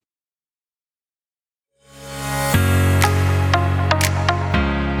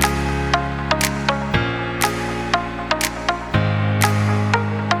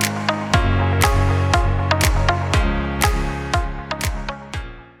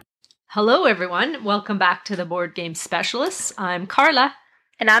Hello, everyone. Welcome back to the Board Game Specialists. I'm Carla.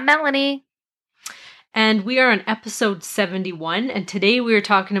 And I'm Melanie. And we are on episode 71. And today we are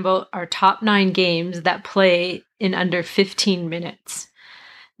talking about our top 9 games that play in under 15 minutes.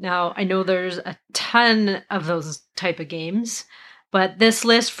 Now, I know there's a ton of those type of games, but this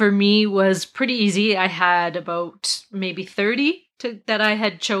list for me was pretty easy. I had about maybe 30 that I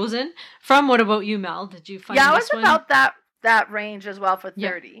had chosen from. What about you, Mel? Did you find I this was one? about that range as well for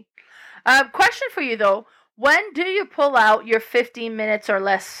 30. Question for you, though. When do you pull out your 15 minutes or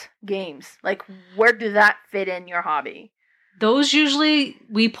less games? Like, where do that fit in your hobby? Those usually,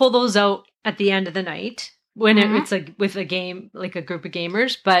 we pull those out at the end of the night when it's like with a game, like a group of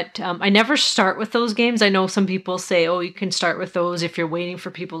gamers. But I never start with those games. I know some people say, oh, you can start with those if you're waiting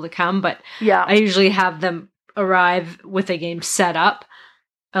for people to come. But I usually have them arrive with a game set up,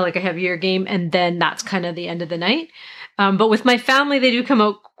 like a heavier game. And then that's kind of the end of the night. But with my family, they do come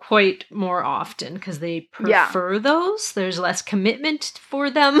out quite more often because they prefer those. There's less commitment for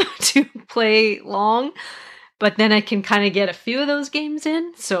them to play long, but then I can kind of get a few of those games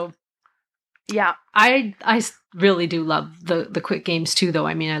in. So I really do love the quick games too, though.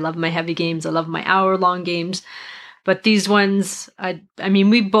 I mean, I love my heavy games. I love my hour-long games. But these ones, I mean,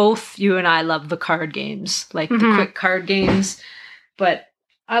 we both, you and I, love the card games, like the quick card games. But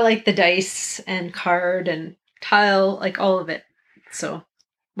I like the dice and card and tile, like all of it. So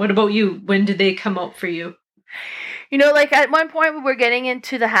what about you? When did they come out for you? You know, like at one point we were getting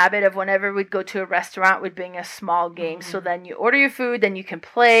into the habit of whenever we'd go to a restaurant, we'd bring a small game. So then you order your food, then you can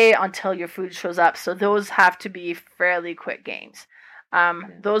play until your food shows up. So those have to be fairly quick games.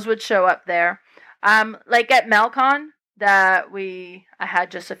 Those would show up there. Like at Melcon that I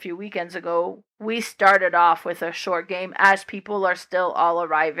had just a few weekends ago, we started off with a short game as people are still all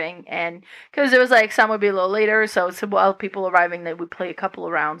arriving, and because it was like some would be a little later, so while people arriving, they would play a couple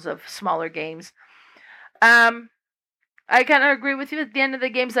of rounds of smaller games. I kind of agree with you at the end of the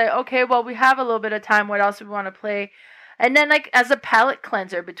game. Say, okay, well, we have a little bit of time. What else do we want to play? And then, like, as a palate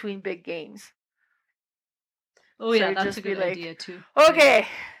cleanser between big games. Oh, yeah, that's a good idea, too. Okay,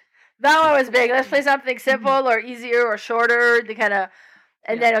 that one was big. Let's play something simple or easier or shorter to kind of...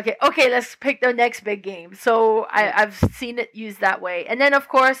 And then, okay, let's pick the next big game. So I've seen it used that way. And then, of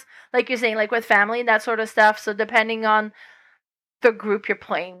course, like you're saying, like with family and that sort of stuff. So depending on the group you're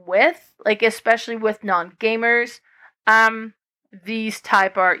playing with, like especially with non-gamers... these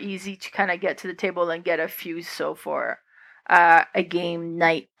type are easy to kind of get to the table and get a few. So for a game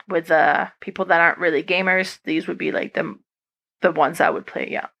night with people that aren't really gamers, these would be like the ones I would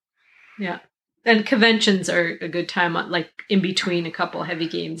play. Yeah. And conventions are a good time, like in between a couple heavy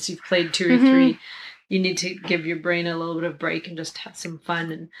games. You've played 2 or 3. You need to give your brain a little bit of break and just have some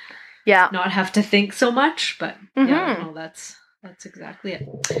fun and not have to think so much. But no, that's exactly it.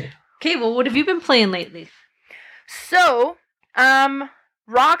 Okay, well, what have you been playing lately? So,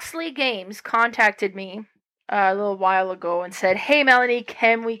 Roxley Games contacted me a little while ago and said, hey, Melanie,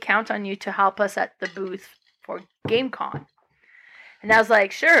 can we count on you to help us at the booth for GameCon? And I was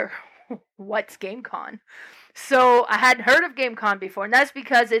like, sure, what's GameCon? So, I hadn't heard of GameCon before, and that's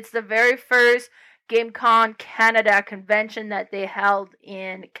because it's the very first GameCon Canada convention that they held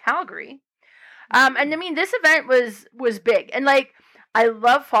in Calgary. And I mean, this event was big, and like, I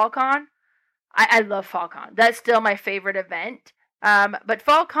love FallCon. I love FallCon. That's still my favorite event. But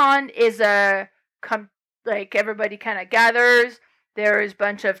FallCon is like everybody kind of gathers. There's a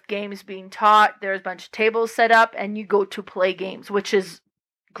bunch of games being taught. There's a bunch of tables set up, and you go to play games, which is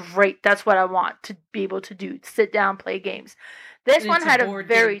great. That's what I want to be able to do. Sit down, play games. This one had a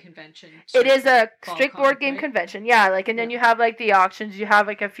very convention. It is a strict board game convention. Yeah, like, and then you have like the auctions. You have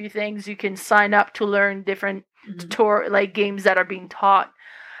like a few things you can sign up to learn different like games that are being taught.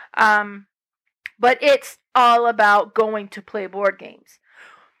 But it's all about going to play board games,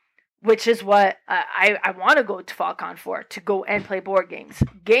 which is what I want to go to FallCon for, to go and play board games.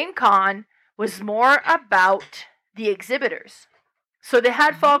 GameCon was more about the exhibitors. So they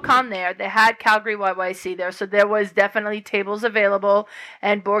had FallCon there, they had Calgary YYC there, so there was definitely tables available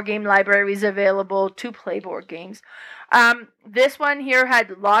and board game libraries available to play board games. This one here had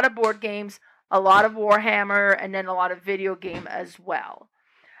a lot of board games, a lot of Warhammer, and then a lot of video game as well.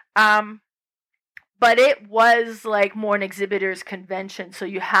 But it was like more an exhibitors convention, so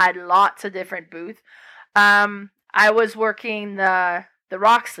you had lots of different booths. I was working the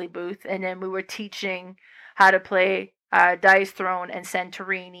Roxley booth, and then we were teaching how to play Dice Throne and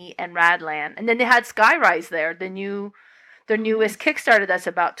Santorini and Radland. And then they had Skyrise there, their newest Kickstarter that's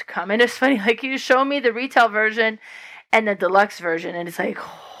about to come. And it's funny, like you show me the retail version and the deluxe version, and it's like...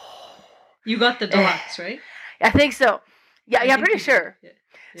 You got the deluxe, right? I think so. Yeah, I'm pretty sure. Yeah.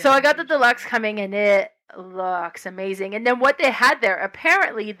 So I got the deluxe coming, and it looks amazing. And then what they had there,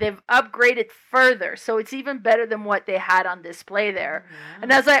 apparently they've upgraded further, so it's even better than what they had on display there.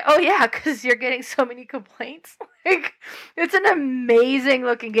 And I was like, oh yeah, because you're getting so many complaints. Like, it's an amazing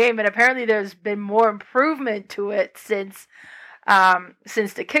looking game, and apparently there's been more improvement to it since the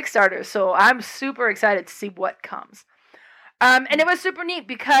Kickstarter. So I'm super excited to see what comes. And it was super neat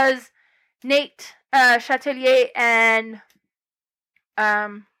because Nate Chatelier and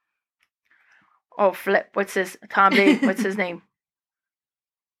what's his name?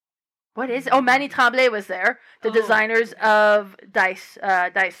 What is it? Oh, Manny Tremblay was there, the designers of Dice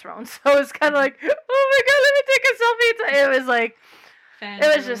Throne. So it's kind of like, oh my god, let me take a selfie. It was like,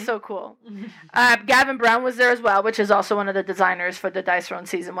 it was just so cool. Gavin Brown was there as well, which is also one of the designers for the Dice Throne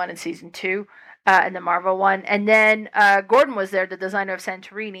Season 1 and Season 2. And the Marvel one. And then Gordon was there, the designer of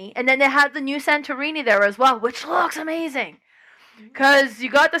Santorini. And then they had the new Santorini there as well, which looks amazing. Because you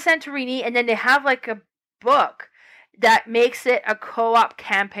got the Santorini, and then they have like a book that makes it a co-op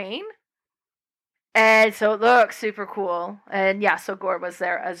campaign. And so it looks super cool. And yeah, so Gord was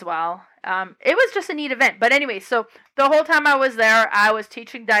there as well. It was just a neat event. But anyway, so the whole time I was there, I was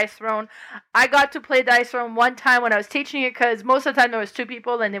teaching Dice Throne. I got to play Dice Throne one time when I was teaching it, because most of the time there was two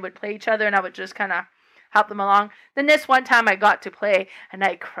people and they would play each other, and I would just kind of help them along. Then this one time I got to play, and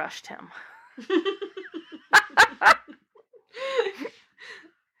I crushed him.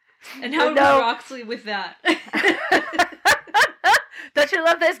 And how did Roxley with that? Don't you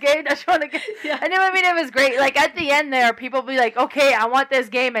love this game? Don't you want to get? Yeah. I mean, it was great. Like, at the end there, people would be like, okay, I want this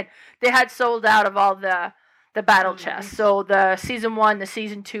game. And they had sold out of all the battle chests. So the Season 1, the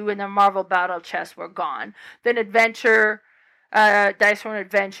Season 2, and the Marvel battle chests were gone. Then Adventure, Dice Throne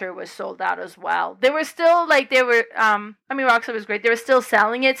Adventure was sold out as well. They were still, like, Roxley was great. They were still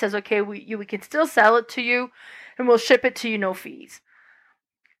selling it. Says, okay, we can still sell it to you, and we'll ship it to you, no fees.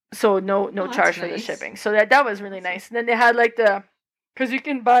 So no charge for the shipping. So that was really nice. And then they had like because you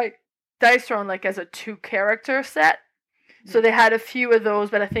can buy Dice Throne like as a 2-character set. So they had a few of those,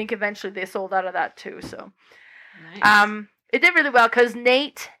 but I think eventually they sold out of that too. So nice. It did really well because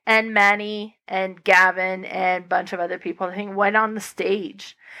Nate and Manny and Gavin and a bunch of other people, I think, went on the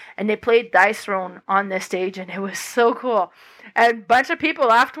stage and they played Dice Throne on the stage, and it was so cool. And a bunch of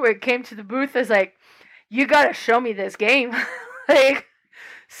people afterward came to the booth as like, you gotta show me this game. Like,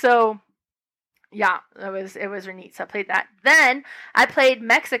 so yeah, it was really neat. So I played that. Then I played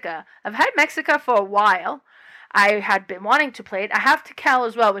Mexica. I've had Mexica for a while. I had been wanting to play it. I have Tikal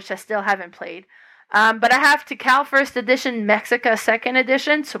as well, which I still haven't played. But I have Tikal First Edition, Mexica Second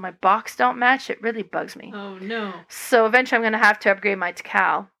Edition, so my box don't match. It really bugs me. Oh no! So eventually I'm gonna have to upgrade my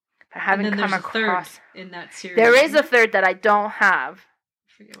Tikal. I haven't come across. A third in that series. There is a third that I don't have.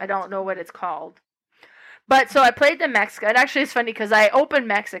 I don't know what it's called. But so I played the Mexica. And actually, it's funny because I opened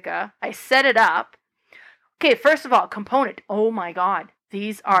Mexica. I set it up. Okay, first of all, component. Oh my god.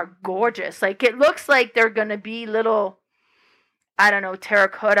 These are gorgeous. Like, it looks like they're going to be little, I don't know,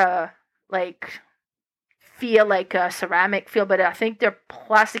 terracotta, like, feel like a ceramic feel. But I think they're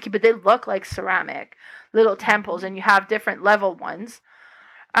plasticky, but they look like ceramic. Little temples, and you have different level ones.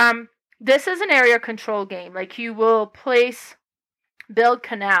 This is an area control game. Like, you will build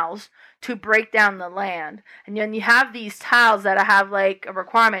canals to break down the land, and then you have these tiles that have like a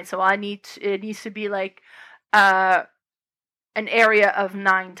requirement. So it needs to be like an area of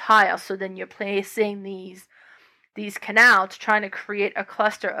 9 tiles. So then you're placing these canals, trying to create a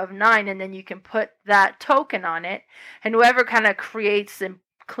cluster of 9, and then you can put that token on it, and whoever kind of creates and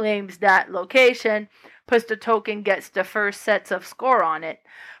claims that location puts the token, gets the first sets of score on it.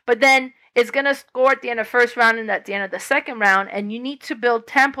 But then it's going to score at the end of the first round and at the end of the second round, and you need to build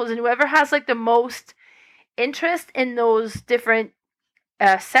temples, and whoever has like the most interest in those different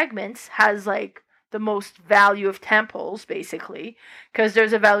segments has like the most value of temples, basically, because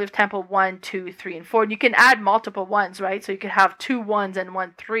there's a value of temple 1, 2, 3, and 4. And you can add multiple ones, right? So you could have 2 1s and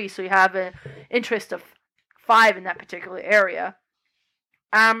 1 3, so you have an interest of 5 in that particular area.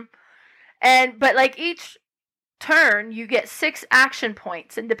 But like each turn you get 6 action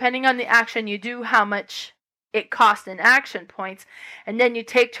points, and depending on the action you do, how much it costs in action points, and then you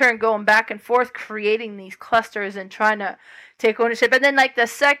take turn going back and forth creating these clusters and trying to take ownership. And then like the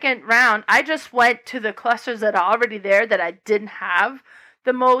second round, I just went to the clusters that are already there that I didn't have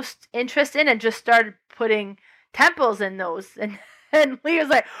the most interest in and just started putting temples in those. And Lee was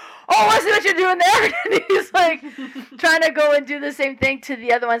like, oh, I see what you're doing there. And he's like trying to go and do the same thing to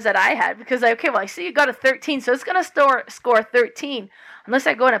the other ones that I had. Because, like, okay, well, I see you got a 13, so it's going to score 13. Unless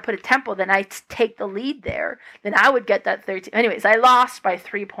I go in and put a temple, then I take the lead there. Then I would get that 13. Anyways, I lost by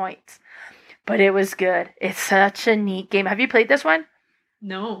 3 points. But it was good. It's such a neat game. Have you played this one?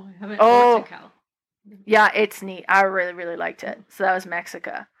 No, I haven't. Oh, Cal. yeah, it's neat. I really, really liked it. So that was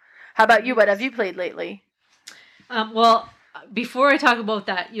Mexica. How about you? What have you played lately? Well, before I talk about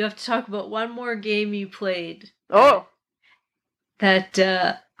that, you have to talk about one more game you played. Oh. That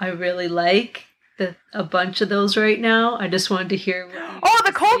I really like. A bunch of those right now. I just wanted to hear what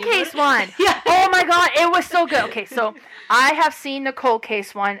the cold case one. Yeah. Oh my god, it was so good. Okay, so I have seen the cold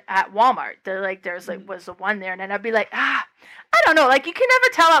case one at Walmart. There's was the one there, and then I'd be like, I don't know. Like, you can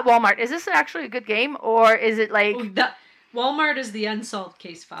never tell at Walmart, is this actually a good game, or is it like... Walmart is the unsolved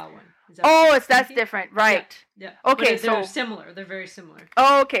case file one. That's different, right? Yeah. Okay, they're similar. They're very similar.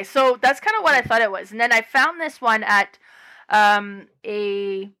 Oh, okay, so that's kind of what I thought it was. And then I found this one at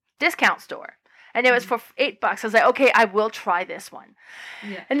a discount store. And it was for $8. I was like, okay, I will try this one.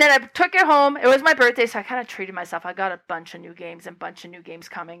 Yeah. And then I took it home. It was my birthday, so I kind of treated myself. I got a bunch of new games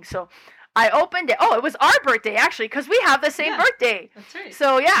coming. So I opened it. Oh, it was our birthday, actually, because we have the same birthday. That's right.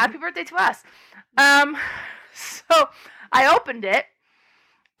 So, yeah, happy birthday to us. So I opened it,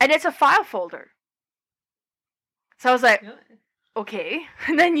 and it's a file folder. So I was like, okay.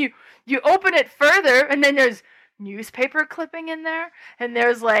 And then you open it further, and then there's newspaper clipping in there, and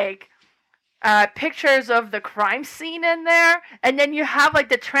there's, like... pictures of the crime scene in there, and then you have like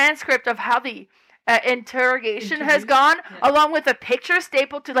the transcript of how the interrogation has gone, along with a picture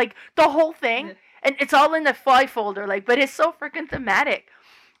stapled to like the whole thing, and it's all in the file folder. Like, but it's so freaking thematic.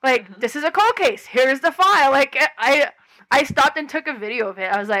 Like, this is a cold case. Here's the file. Like, I stopped and took a video of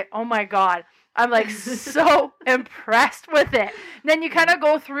it. I was like, oh my god. I'm like so impressed with it. And then you kind of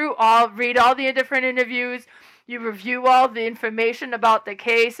go through read all the different interviews, you review all the information about the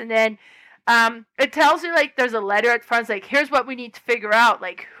case, and then it tells you, like, there's a letter at front, like, here's what we need to figure out,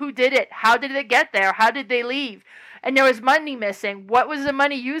 like, who did it, how did it get there, how did they leave, and there was money missing, what was the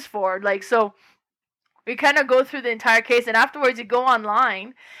money used for, like, so we kind of go through the entire case, and afterwards you go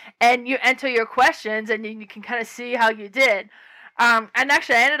online, and you enter your questions, and you can kind of see how you did, and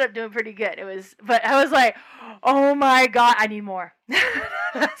actually I ended up doing pretty good. But I was like, oh my god, I need more.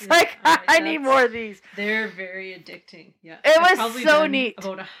 I need more of these. They're very addicting, yeah. It was so neat.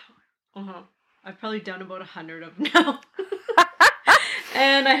 I've probably done about 100 of them now.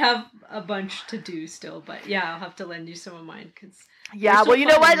 And I have a bunch to do still, but yeah, I'll have to lend you some of mine. Well, you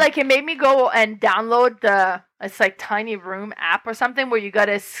know what? Like, it made me go and download it's like Tiny Room app or something, where you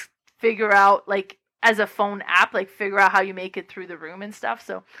gotta figure out, like, as a phone app, like, figure out how you make it through the room and stuff.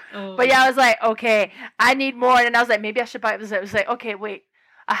 So, but yeah, I was like, okay, I need more. And then I was like, maybe I should buy it. I was like, okay, wait,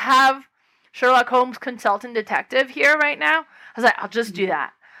 I have Sherlock Holmes Consultant Detective here right now. I was like, I'll just do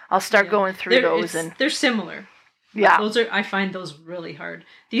that. I'll start going through those, and they're similar. Yeah, I find those really hard.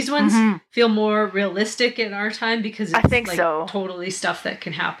 These ones feel more realistic in our time because it's totally stuff that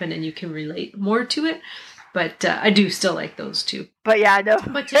can happen and you can relate more to it. But I do still like those too. But yeah, I know.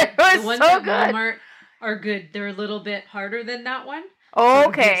 But the ones at Walmart are good. They're a little bit harder than that one. Oh,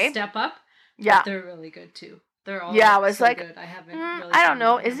 okay. Step up. Yeah, but they're really good too. They're all I was like, good. I haven't. Really I don't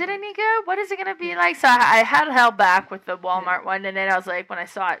know. Is it any good? What is it gonna be like? So I had held back with the Walmart one, and then I was like, when I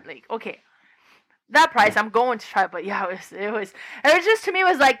saw it, like, okay, that price, I'm going to try. But yeah, it was just, to me, it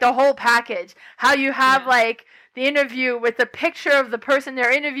was like the whole package. How you have like the interview with the picture of the person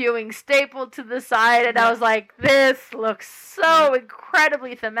they're interviewing stapled to the side, and I was like, this looks so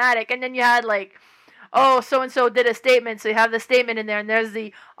incredibly thematic. And then you had like, oh, so and so did a statement, so you have the statement in there, and there's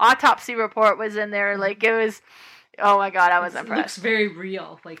the autopsy report was in there. Like, it was, oh my god, I was impressed. It looks very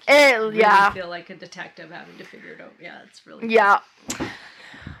real. Like, you really feel like a detective having to figure it out. Yeah, it's really cool.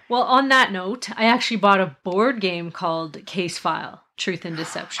 Well, on that note, I actually bought a board game called Case File: Truth and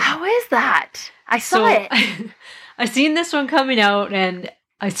Deception. How is that? I saw it. I seen this one coming out, and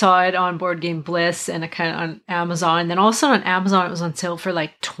I saw it on Board Game Bliss and kind of on Amazon. And then all of a sudden on Amazon, it was on sale for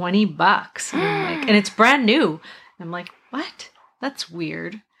like $20. And I'm like, and it's brand new. I'm like, what? That's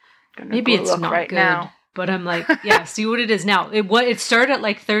weird. Maybe it's not right good. Now. But I'm like, yeah, see what it is now. It started at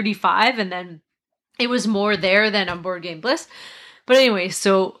like $35, and then it was more there than on Board Game Bliss. But anyway,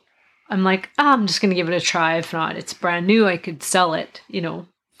 so I'm like, I'm just going to give it a try. If not, it's brand new. I could sell it,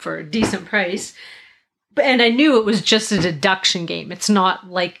 for a decent price. And I knew it was just a deduction game. It's not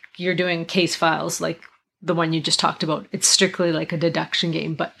like you're doing case files like the one you just talked about. It's strictly like a deduction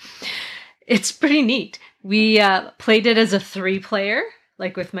game, but it's pretty neat. We played it as a 3-player,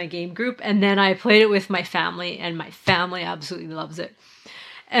 like with my game group, and then I played it with my family, and my family absolutely loves it.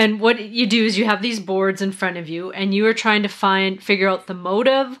 And what you do is you have these boards in front of you, and you are trying to figure out the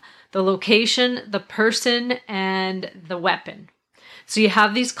motive, the location, the person, and the weapon. So you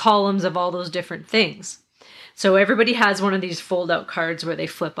have these columns of all those different things. So everybody has one of these fold-out cards where they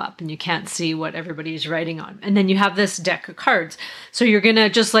flip up and you can't see what everybody's writing on. And then you have this deck of cards. So you're going to,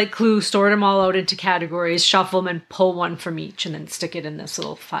 just like Clue, sort them all out into categories, shuffle them, and pull one from each, and then stick it in this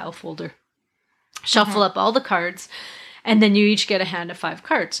little file folder. Shuffle up all the cards, and then you each get a hand of 5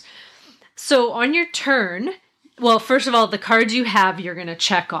 cards. So on your turn, well, first of all, the cards you have, you're going to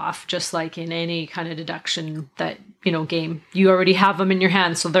check off, just like in any kind of deduction that, game. You already have them in your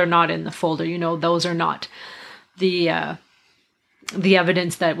hand, so they're not in the folder. Those are not the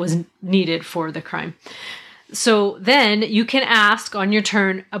evidence that was needed for the crime. So then you can ask on your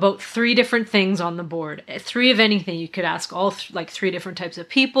turn about 3 different things on the board. 3 of anything. You could ask all 3 different types of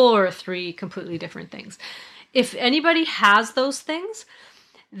people or 3 completely different things. If anybody has those things,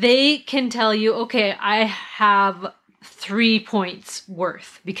 they can tell you, okay, I have 3 points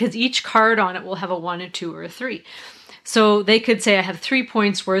worth, because each card on it will have a 1, a 2, or a 3. So they could say, I have 3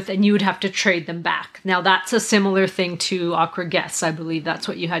 points worth, and you would have to trade them back. Now that's a similar thing to Awkward Guess. I believe that's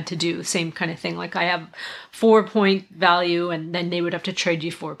what you had to do. Same kind of thing. Like, I have 4-point value, and then they would have to trade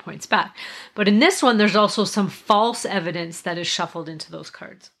you 4 points back. But in this one, there's also some false evidence that is shuffled into those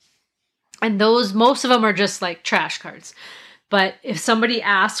cards. And those, most of them are just like trash cards. But if somebody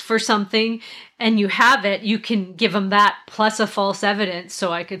asks for something and you have it, you can give them that plus a false evidence.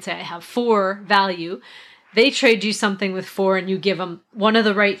 So I could say I have 4 value. They trade you something with 4, and you give them one of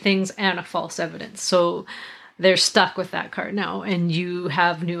the right things and a false evidence. So they're stuck with that card now, and you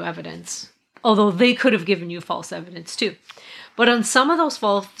have new evidence. Although they could have given you false evidence too. But on some of those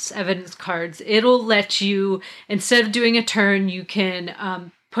false evidence cards, it'll let you, instead of doing a turn, you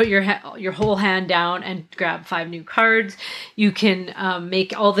can put your whole hand down and grab 5 new cards. You can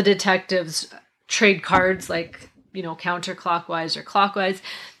make all the detectives trade cards, like, counterclockwise or clockwise.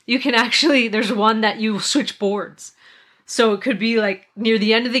 You can actually, there's one that you switch boards. So it could be like near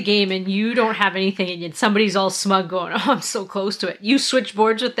the end of the game and you don't have anything, and somebody's all smug going, oh, I'm so close to it. You switch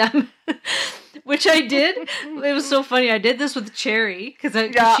boards with them, which I did. It was so funny. I did this with Cherry because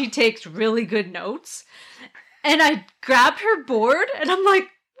she takes really good notes. And I grabbed her board and I'm like,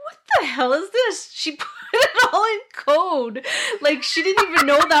 what the hell is this? She put it all in code. Like, she didn't even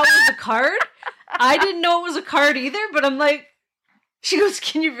know that was a card. I didn't know it was a card either, but I'm like, she goes,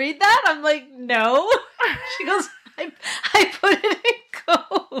 can you read that? I'm like, no. She goes, I put it in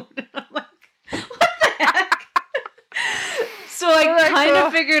code. I'm like, what the heck? So I kind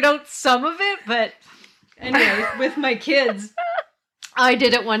of figured out some of it, but anyway, with my kids, I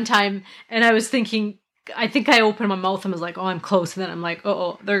did it one time and I was thinking, I think I opened my mouth and was like, oh, I'm close. And then I'm like,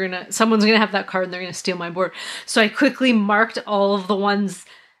 someone's going to have that card and they're going to steal my board. So I quickly marked all of the ones,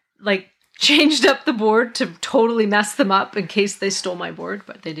 like, changed up the board to totally mess them up in case they stole my board,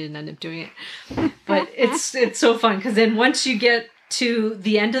 but they didn't end up doing it. But it's so fun because then once you get to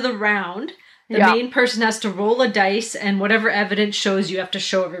the end of the round, the main person has to roll a dice, and whatever evidence shows, you have to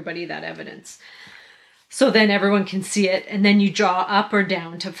show everybody that evidence. So then everyone can see it, and then you draw up or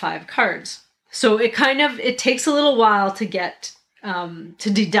down to 5 cards. So it takes a little while to get to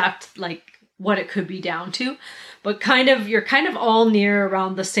deduct like what it could be down to. But you're kind of all near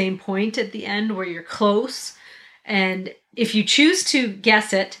around the same point at the end where you're close. And if you choose to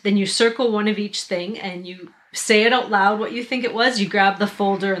guess it, then you circle one of each thing and you say it out loud what you think it was. You grab the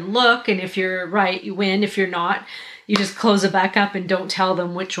folder and look, and if you're right, you win. If you're not, you just close it back up and don't tell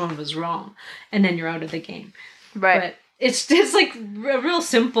them which one was wrong. And then you're out of the game. Right. But it's like a real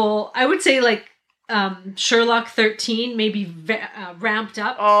simple, I would say like Sherlock 13, maybe ramped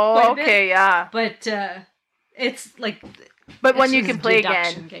up. Oh, okay, yeah. But it's like, but when you can play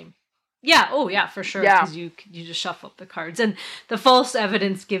again. Game. Yeah. Oh, yeah, for sure. Because you just shuffle up the cards, and the false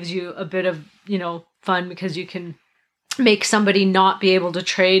evidence gives you a bit of fun because you can make somebody not be able to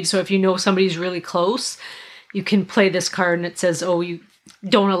trade. So if you know somebody's really close, you can play this card, and it says, "Oh, you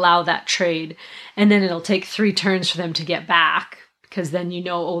don't allow that trade," and then it'll take 3 turns for them to get back. Because then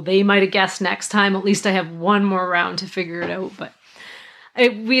they might have guessed next time. At least I have one more round to figure it out. But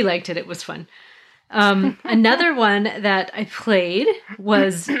we liked it. It was fun. Another one that I played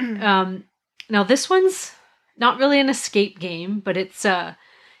was, now this one's not really an escape game, but it's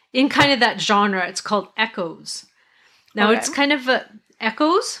in kind of that genre. It's called Echoes. Now it's kind of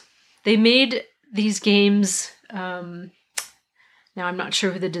Echoes. They made these games, now I'm not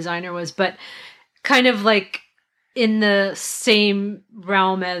sure who the designer was, but kind of like in the same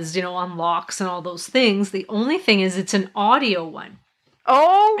realm as, Unlocks and all those things. The only thing is it's an audio one.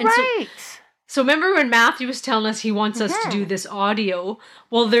 Oh, and right. So remember when Matthew was telling us he wants us to do this audio?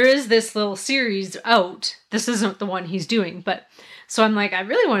 Well, there is this little series out. This isn't the one he's doing, but so I'm like, I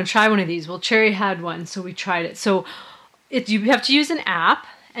really want to try one of these. Well, Cherry had one, so we tried it. So you have to use an app,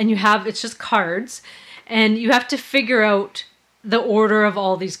 and it's just cards, and you have to figure out the order of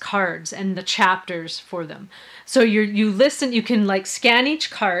all these cards and the chapters for them. So you listen, you can like scan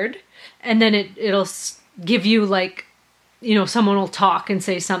each card, and then it'll give you like, someone will talk and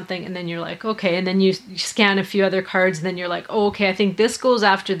say something, and then you're like, okay, and then you scan a few other cards, and then you're like, oh, okay, I think this goes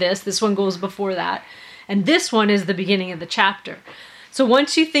after this one goes before that, and this one is the beginning of the chapter. So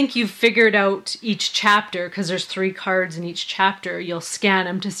once you think you've figured out each chapter, because there's 3 cards in each chapter, you'll scan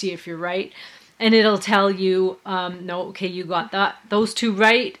them to see if you're right. And it'll tell you, no, okay, you got those 2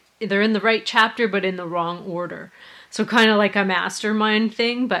 right. They're in the right chapter, but in the wrong order. So kind of like a mastermind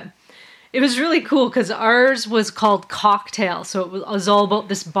thing. But it was really cool because ours was called Cocktail. So it was all about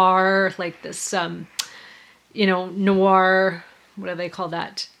this bar, like this, noir, what do they call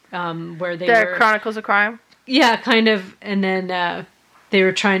that? Where they were... Chronicles of Crime? Yeah, kind of. And then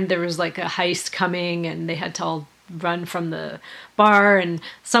there was like a heist coming, and they had to all run from the bar, and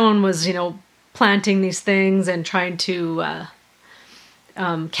someone was, planting these things and trying to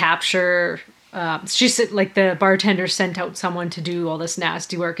capture. She said, like, the bartender sent out someone to do all this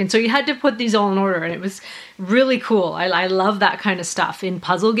nasty work, and so you had to put these all in order, and it was really cool. I love that kind of stuff in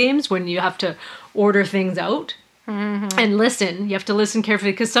puzzle games when you have to order things out and listen. You have to listen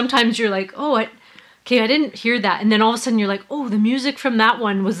carefully because sometimes you're like, oh, I didn't hear that, and then all of a sudden you're like, oh, the music from that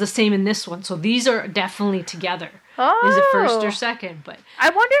one was the same in this one, so these are definitely together. Oh. Is it first or second? But I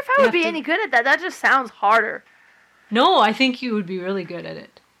wonder if I would be any good at that. That just sounds harder. No, I think you would be really good at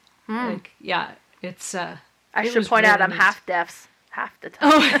it. Like, yeah, it's... I should point out I'm half deaf half the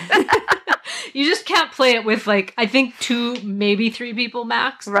time. Oh. You just can't play it with, like, I think 2, maybe 3 people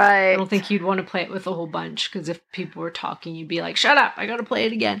max. Right. I don't think you'd want to play it with a whole bunch, because if people were talking, you'd be like, shut up, I gotta play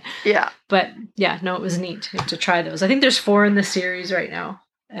it again. Yeah. But, yeah, no, it was neat to try those. I think there's 4 in the series right now,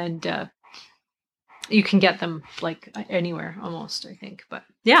 and you can get them, like, anywhere, almost, I think. But,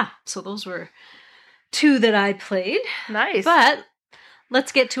 yeah, so those were 2 that I played. Nice. But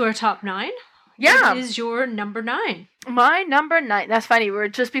let's get to our top 9. Yeah. What is your number 9? My number 9. That's funny. We're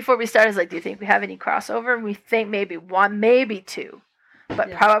just before we started, like, do you think we have any crossover? And we think maybe 1, maybe 2,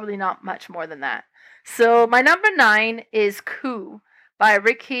 but probably not much more than that. So my number 9 is Coup by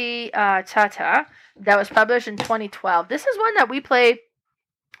Riki Chata. That was published in 2012. This is one that we play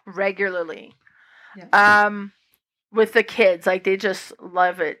regularly. Yeah. With the kids, like, they just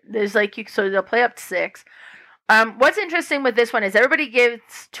love it. There's like so they'll play up to 6. What's interesting with this one is everybody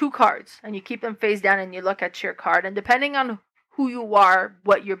gets 2 cards, and you keep them face down, and you look at your card, and depending on who you are,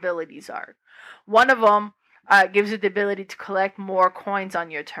 what your abilities are. One of them gives you the ability to collect more coins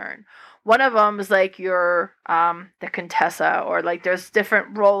on your turn. One of them is like your the Contessa, or like there's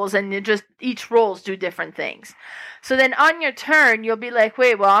different roles, and each roles do different things. So then on your turn, you'll be like,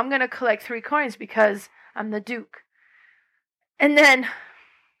 wait, well, I'm gonna collect 3 coins because I'm the Duke. And then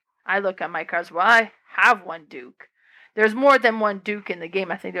I look at my cards. Well, I have 1 Duke. There's more than 1 Duke in the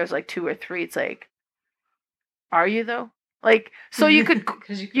game. I think there's like 2 or 3. It's like, are you though? Like, so you could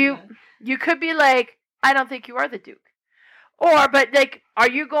you could be like, I don't think you are the Duke. Or, but like,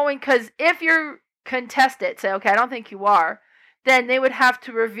 are you going? Because if you're contested, say, okay, I don't think you are, then they would have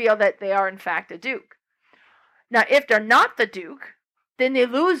to reveal that they are in fact a Duke. Now, if they're not the Duke, then they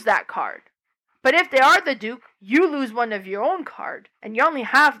lose that card. But if they are the Duke, you lose one of your own card, and you only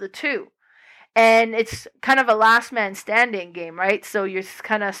have the 2. And it's kind of a last man standing game, right? So you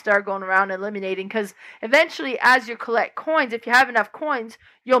kind of start going around eliminating, because eventually, as you collect coins, if you have enough coins,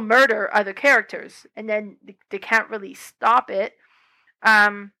 you'll murder other characters, and then they can't really stop it.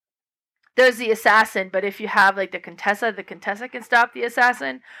 There's the assassin, but if you have like the Contessa can stop the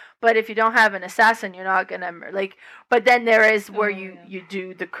assassin. But if you don't have an assassin, you're not gonna like. But then there is where you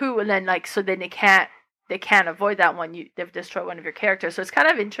do the coup, and then like so then they can't avoid that one. They've destroyed one of your characters, so it's kind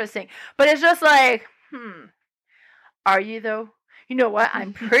of interesting. But it's just like, are you though? You know what?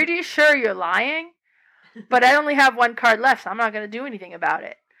 I'm pretty sure you're lying, but I only have 1 card left, so I'm not gonna do anything about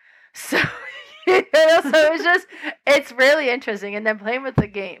it. So. So it's really interesting, and then playing with the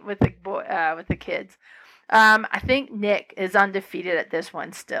game with the kids. I think Nick is undefeated at this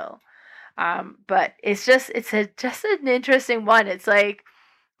one still, but it's just an interesting one. It's like,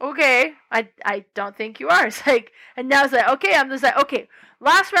 okay, I don't think you are. It's like, and now it's like, okay, I'm just like, okay,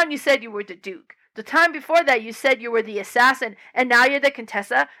 last round you said you were the Duke. The time before that you said you were the assassin, and now you're the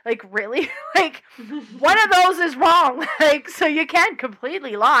Contessa. Like, really? Like, one of those is wrong. Like, so you can't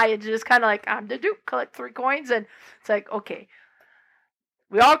completely lie. It's just kind of like, I'm the Duke, collect 3 coins, and it's like, okay,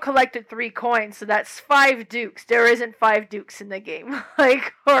 We all collected 3 coins, so that's 5 dukes. There isn't 5 dukes in the game.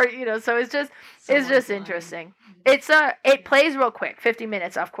 So it's just interesting. It plays real quick, 50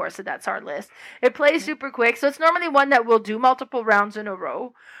 minutes, of course, so that's our list. It plays super quick, so it's normally one that we'll do multiple rounds in a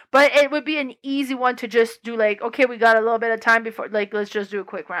row, but it would be an easy one to just do, like, okay, we got a little bit of time before, like, let's just do a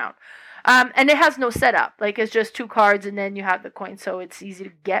quick round. And it has no setup, like, it's just 2 cards and then you have the coin, so it's easy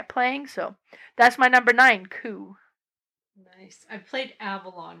to get playing. So that's my number 9, Coup. Nice. I've played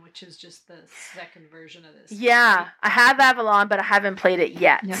Avalon, which is just the second version of this. Yeah, I have Avalon, but I haven't played it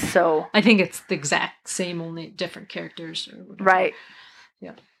yet. Yeah. So I think it's the exact same, only different characters or whatever. Right.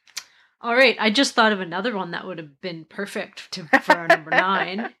 Yeah. All right. I just thought of another one that would have been perfect for our number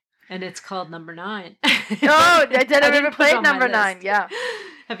 9, and it's called Number 9. Oh, I never played Number 9. Yeah.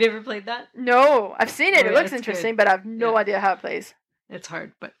 Have you ever played that? No, I've seen it. It looks interesting, but I have no idea how it plays. It's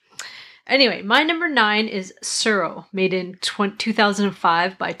hard, but anyway, my number 9 is Tsuro, made in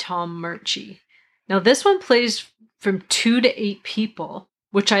 2005 by Tom Murchie. Now, this one plays from 2 to 8 people,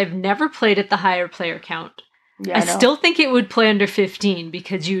 which I've never played at the higher player count. Yeah, I still think it would play under 15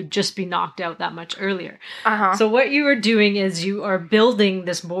 because you'd just be knocked out that much earlier. Uh-huh. So what you are doing is you are building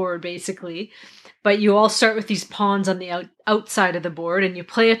this board, basically, but you all start with these pawns on the outside of the board, and you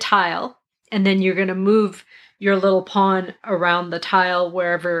play a tile, and then you're going to move your little pawn around the tile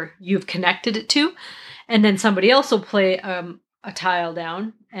wherever you've connected it to. And then somebody else will play a tile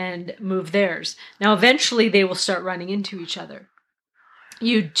down and move theirs. Now, eventually they will start running into each other.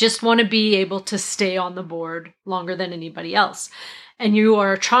 You just want to be able to stay on the board longer than anybody else. And you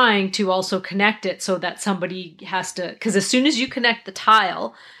are trying to also connect it so that somebody has to, because as soon as you connect the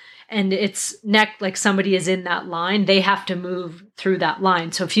tile and it's like somebody is in that line, they have to move through that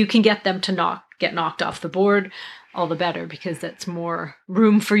line. So if you can get them to get knocked off the board, all the better, because that's more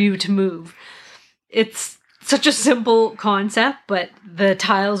room for you to move. It's such a simple concept, but the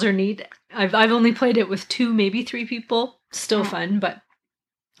tiles are neat. I've only played it with 2, maybe 3 people. Still fun, but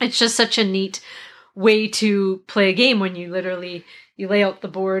it's just such a neat way to play a game when you lay out the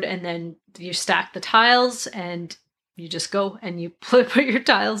board and then you stack the tiles and you just go and you put your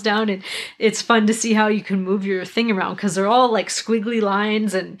tiles down, and it's fun to see how you can move your thing around because they're all like squiggly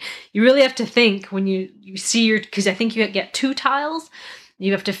lines, and you really have to think when you see because I think you get 2 tiles,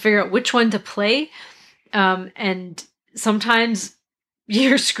 you have to figure out which one to play, and sometimes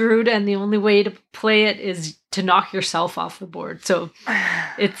you're screwed and the only way to play it is to knock yourself off the board. So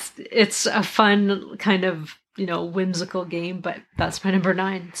it's a fun kind of, whimsical game, but that's my number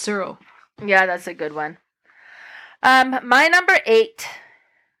 9, Tsuro. Yeah, that's a good one. My number 8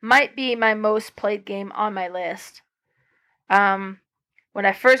 might be my most played game on my list. When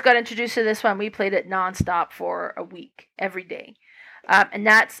I first got introduced to this one, we played it nonstop for a week, every day. And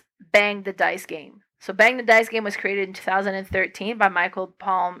that's Bang the Dice Game. So Bang the Dice Game was created in 2013 by Michael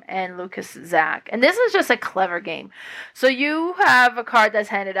Palm and Lucas Zach. And this is just a clever game. So you have a card that's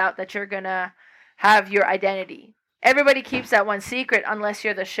handed out that you're going to have your identity. Everybody keeps that one secret unless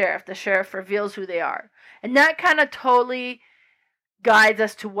you're the sheriff. The sheriff reveals who they are. And that kind of totally guides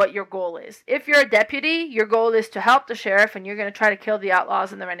us to what your goal is. If you're a deputy, your goal is to help the sheriff and you're going to try to kill the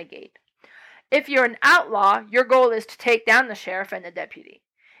outlaws and the renegade. If you're an outlaw, your goal is to take down the sheriff and the deputy.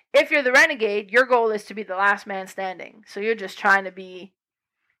 If you're the renegade, your goal is to be the last man standing. So you're just trying to be...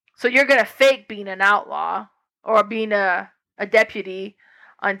 So you're going to fake being an outlaw or being a deputy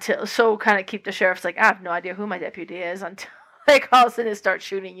until... So kind of keep the sheriff's like, I have no idea who my deputy is, until like all of a sudden it starts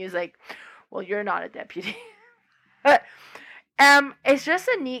shooting you. He's like, well, you're not a deputy. But it's just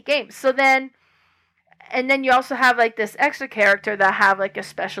a neat game. So then... And then you also have like this extra character that have like a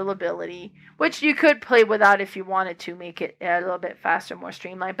special ability, which you could play without if you wanted to make it a little bit faster, more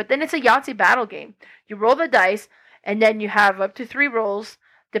streamlined. But then it's a Yahtzee battle game. You roll the dice, and then you have up to 3 rolls,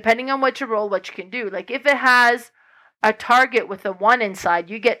 depending on what you roll, what you can do. Like if it has a target with a 1 inside,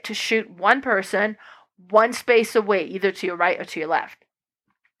 you get to shoot one person 1 space away, either to your right or to your left.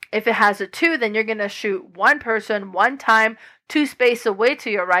 If it has a 2, then you're going to shoot one person 1 time, 2 space away to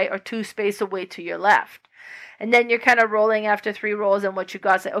your right or 2 space away to your left. And then you're kind of rolling after 3 rolls, and what you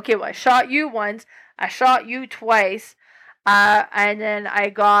got, say, okay, well, I shot you once, I shot you twice, and then I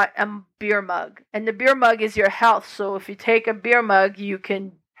got a beer mug. And the beer mug is your health. So if you take a beer mug, you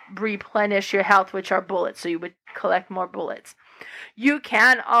can replenish your health, which are bullets. So you would collect more bullets. You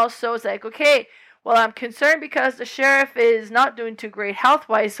can also say, okay, well, I'm concerned because the sheriff is not doing too great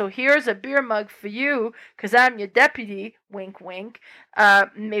health-wise, so here's a beer mug for you, because I'm your deputy, wink, wink.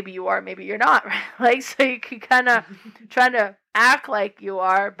 Maybe you are, maybe you're not, right? Like, so you can kind of try to act like you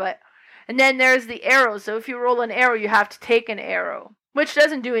are, but... And then there's the arrow, so if you roll an arrow, you have to take an arrow. which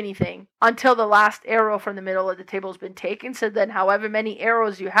doesn't do anything until the last arrow from the middle of the table has been taken. So then however many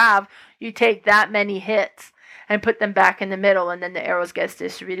arrows you have, you take that many hits and put them back in the middle, and then the arrows gets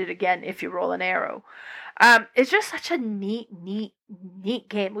distributed again if you roll an arrow. It's just such a neat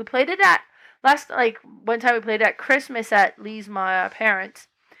game. We played it at one time we played at Christmas at Lee's, my parents.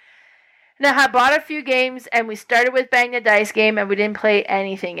 And I had bought a few games, and we started with Bang the Dice game, and we didn't play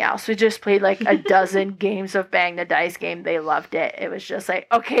anything else. We just played like a dozen games of Bang the Dice game. They loved it. It was just like,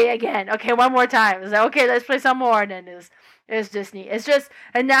 okay, again. Okay, one more time. It was like, okay, let's play some more. And then it was just neat. It's just,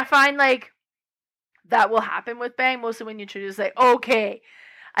 and I find like that will happen with Bang mostly when you introduce like, okay,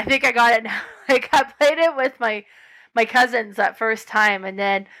 I think I got it now. Like I played it with my cousins that first time, and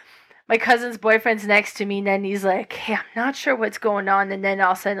then my cousin's boyfriend's next to me, and then he's like, hey, I'm not sure what's going on. And then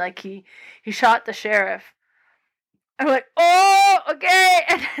all of a sudden, like, he shot the sheriff. I'm like, oh, okay.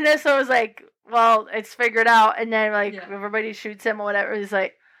 And then so I was like, well, it's figured out. And then, like, everybody shoots him or whatever. He's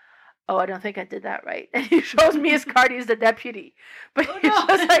like, oh, I don't think I did that right. And he shows me his card. He's the deputy. But he's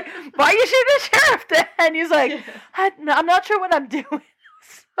just like, why are you shooting the sheriff then? And he's like, I'm not sure what I'm doing.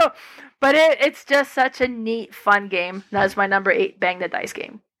 So, but it's just such a neat, fun game. That's my number 8 Bang the Dice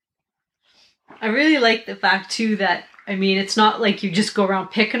game. I really like the fact too that, I mean, it's not like you just go around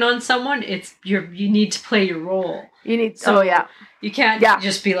picking on someone. It's you need to play your role. You need you can't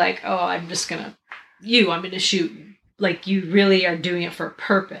just be like, oh, I'm gonna shoot. Like you really are doing it for a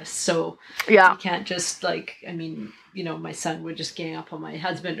purpose. So you can't just like, I mean, you know, my son would just gang up on my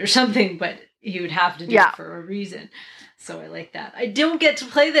husband or something, but he would have to do it for a reason. So I like that. I don't get to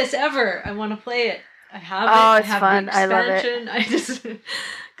play this ever. I want to play it. I have it. Oh, it's fun. I love it.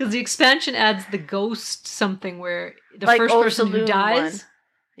 Because the expansion adds the ghost something where the like first person who dies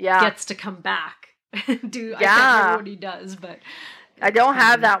gets to come back. I can't remember what he does, but I don't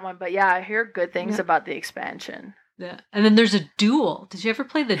have that one. But I hear good things about the expansion. Yeah, and then there's a Duel. Did you ever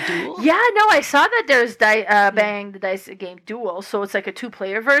play the Duel? Yeah, no, I saw that there's Bang the Dice game Duel, so it's like a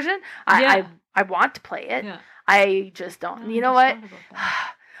 2-player version. I want to play it. Yeah. I just don't. You know what?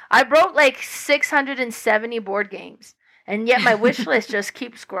 I wrote like 670 board games, and yet my wish list just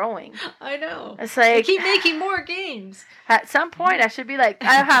keeps growing. I know. It's like they keep making more games. At some point, I should be like,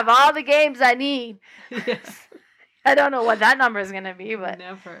 I have all the games I need. Yes. I don't know what that number is going to be, but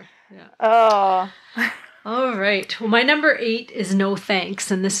never. Yeah. Oh. All right. Well, my number 8 is No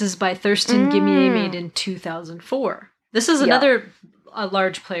Thanks, and this is by Thurston Gimier, made in 2004. This is another a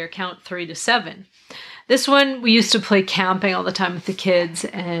large player count, 3 to 7. This one, we used to play camping all the time with the kids,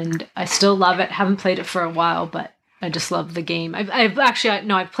 and I still love it. Haven't played it for a while, but I just love the game.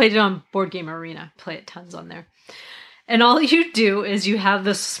 I've played it on Board Game Arena. Play it tons on there. And all you do is you have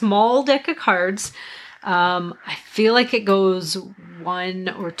this small deck of cards. I feel like it goes 1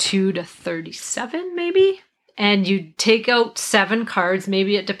 or 2 to 37, maybe. And you take out 7 cards,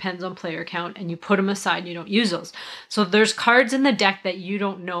 maybe it depends on player count, and you put them aside. You don't use those. So there's cards in the deck that you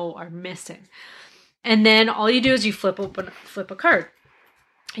don't know are missing. And then all you do is you flip a card.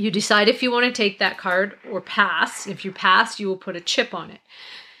 You decide if you want to take that card or pass. If you pass, you will put a chip on it.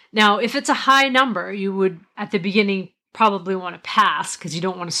 Now, if it's a high number, you would, at the beginning, probably want to pass because you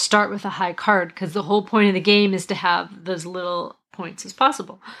don't want to start with a high card because the whole point of the game is to have those little points as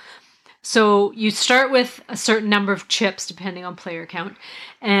possible. So you start with a certain number of chips depending on player count.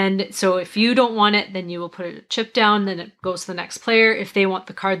 And so if you don't want it, then you will put a chip down, then it goes to the next player. If they want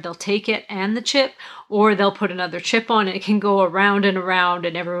the card, they'll take it and the chip, or they'll put another chip on it. It can go around and around,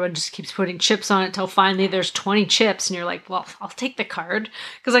 and everyone just keeps putting chips on it until finally there's 20 chips. And you're like, well, I'll take the card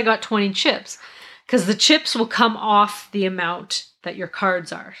because I got 20 chips. Because the chips will come off the amount that your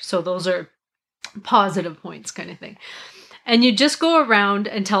cards are. So those are positive points kind of thing. And you just go around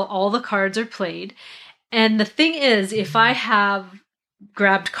until all the cards are played. And the thing is, if I have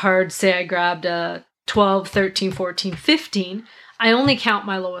grabbed cards, say I grabbed a 12, 13, 14, 15, I only count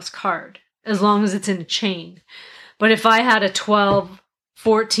my lowest card as long as it's in a chain. But if I had a 12,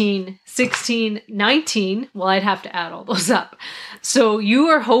 14, 16, 19, well, I'd have to add all those up. So you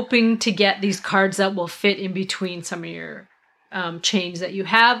are hoping to get these cards that will fit in between some of your chains that you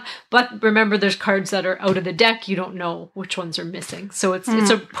have. But remember, there's cards that are out of the deck. You don't know which ones are missing. So it's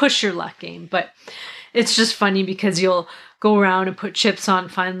a push your luck game. But it's just funny because you'll go around and put chips on.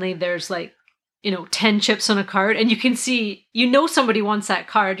 Finally, there's 10 chips on a card, and you can see, somebody wants that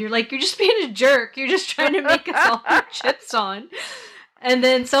card. You're like, you're just being a jerk. You're just trying to make us all put chips on. And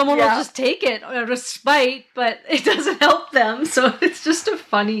then someone will just take it out of spite, but it doesn't help them. So it's just a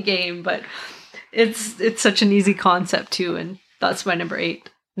funny game, but it's such an easy concept too. And that's my number 8.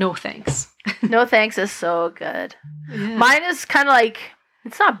 No Thanks. No Thanks is so good. Yeah. Mine is kind of like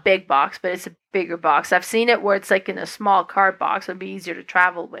It's not big box, but it's a bigger box. I've seen it where it's like in a small card box. It'd be easier to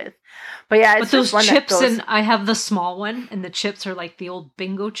travel with. But yeah, it's but those just one chips, that goes. and I have the small one, and the chips are like the old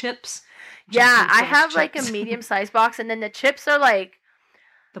bingo chips. Yeah, Just I those have like a chips. medium-sized box, and then the chips are like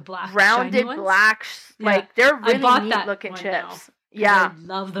The black shiny rounded ones? black. Yeah, Like they're I really bought neat that looking one now. chips. 'Cause Yeah. I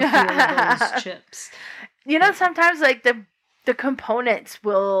love the feel of those chips. You know, sometimes like the components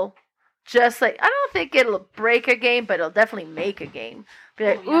will just like I don't think it'll break a game, but it'll definitely make a game. Be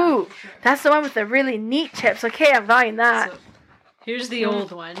like, Oh, yeah, ooh, for sure. that's the one with the really neat chips. Okay, I'm buying that. So, here's the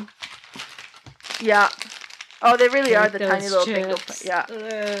old one. Yeah. Oh, they really are Like the those tiny little bingo. chips. Yeah.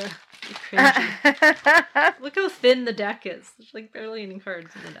 Cringy. Look how thin the deck is. There's like barely any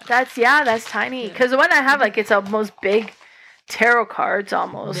cards in the deck. that's tiny. Because the one I have, like, it's almost big tarot cards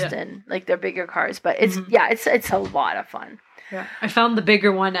almost, Yeah. and like they're bigger cards. But it's Mhm. it's a lot of fun. Yeah. I found the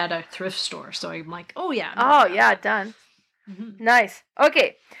bigger one at a thrift store, so I'm like, oh yeah. Oh yeah, done. Mhm. Nice.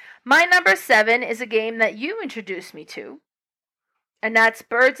 Okay, my number 7 is a game that you introduced me to, and that's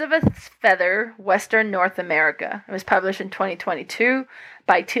Birds of a Feather, Western North America. It was published in 2022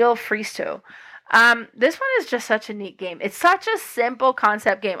 by Teal Fristo. This one is just such a neat game. It's such a simple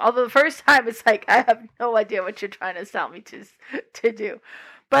concept game. Although the first time it's like I have no idea what you're trying to tell me to do,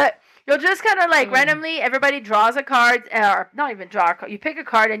 but you'll just kind of like randomly everybody draws a card, or not even draw a card. You pick a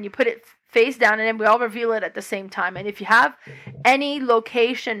card and you put it face down, and then we all reveal it at the same time. And if you have any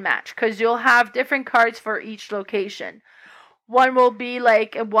location match, because you'll have different cards for each location. One will be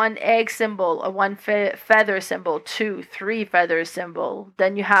like a 1 egg symbol, a 1 feather symbol, 2, 3 feather symbol.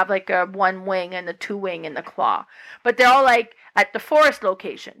 Then you have like a 1 wing and a 2 wing and the claw. But they're all like at the forest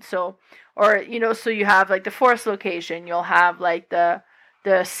location. So, or, you know, so you have like the forest location, you'll have like the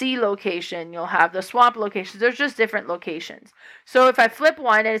sea location, you'll have the swamp location. There's just different locations. So if I flip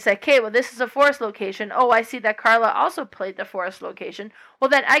one and it's like, okay, well, this is a forest location. Oh, I see that Carla also played the forest location. Well,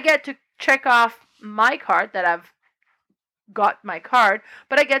 then I get to check off my card that I've got my card,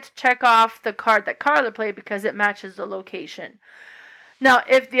 but I get to check off the card that Carla played because it matches the location. Now,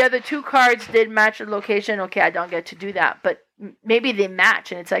 if the other 2 cards did match the location, okay, I don't get to do that, but maybe they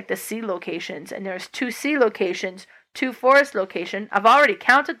match and it's like the sea locations, and there's 2 sea locations, 2 forest location. I've already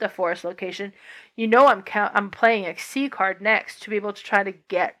counted the forest location. You know, I'm playing a sea card next to be able to try to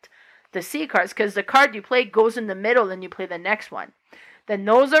get the sea cards, because the card you play goes in the middle and you play the next one. Then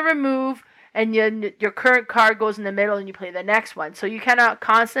those are removed, and your current card goes in the middle and you play the next one. So you cannot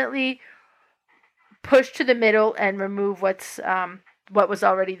constantly push to the middle and remove what was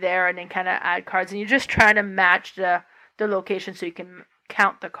already there, and then kind of add cards. And you're just trying to match the location so you can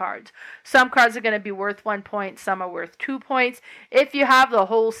count the cards. Some cards are going to be worth 1 point, some are worth 2 points. If you have the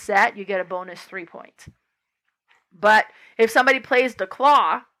whole set, you get a bonus 3 points. But if somebody plays the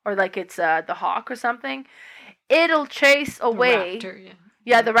claw, or like it's the hawk or something, it'll chase away. The raptor, yeah.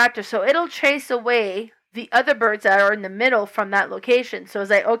 Yeah, the raptor. So it'll chase away the other birds that are in the middle from that location. So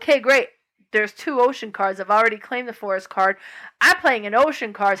it's like, okay, great. There's 2 ocean cards. I've already claimed the forest card. I'm playing an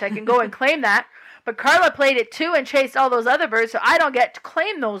ocean card, so I can go and claim that. But Carla played it too and chased all those other birds, so I don't get to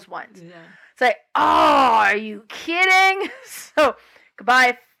claim those ones. Yeah. It's like, oh, are you kidding? So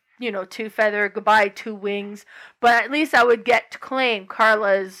goodbye, 2 feather. Goodbye, 2 wings. But at least I would get to claim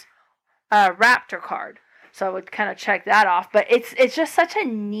Carla's raptor card. So I would kind of check that off. But it's just such a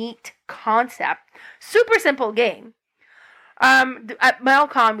neat concept. Super simple game. At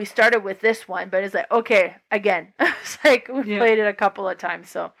Malcon, we started with this one, but it's like, okay, again. It's like we played it a couple of times.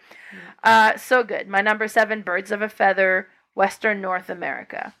 So so good. My number 7, Birds of a Feather, Western North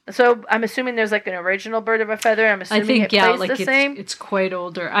America. So I'm assuming there's like an original Bird of a Feather. I'm assuming it plays the same. It's quite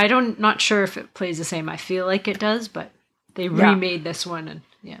older. Not sure if it plays the same. I feel like it does, but they remade this one, and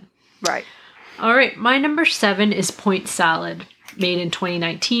yeah. Right. All right, my number 7 is Point Salad, made in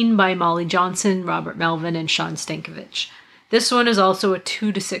 2019 by Molly Johnson, Robert Melvin, and Sean Stankovich. This one is also a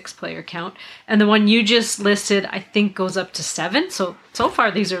 2 to 6 player count, and the one you just listed, I think, goes up to 7. So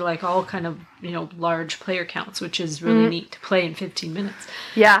far, these are like all kind of large player counts, which is really neat to play in 15 minutes.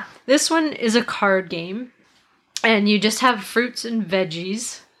 Yeah. This one is a card game, and you just have fruits and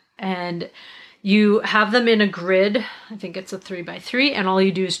veggies, and you have them in a grid. I think it's a 3x3, and all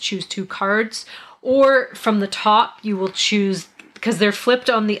you do is choose 2 cards. Or from the top, you will choose, because they're flipped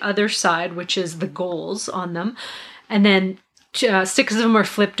on the other side, which is the goals on them. And then 6 of them are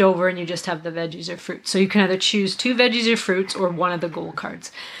flipped over, and you just have the veggies or fruits. So you can either choose 2 veggies or fruits, or one of the goal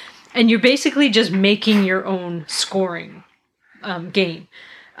cards. And you're basically just making your own scoring game.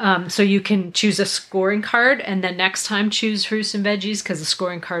 So you can choose a scoring card and then next time choose fruits and veggies, because the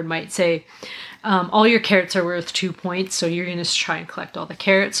scoring card might say all your carrots are worth 2 points. So you're going to try and collect all the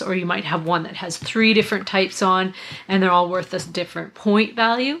carrots, or you might have one that has 3 different types on and they're all worth a different point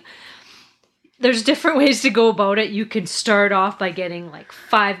value. There's different ways to go about it. You can start off by getting like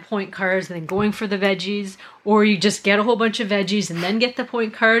 5-point cards and then going for the veggies, or you just get a whole bunch of veggies and then get the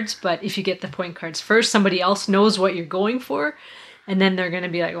point cards. But if you get the point cards first, somebody else knows what you're going for, and then they're going to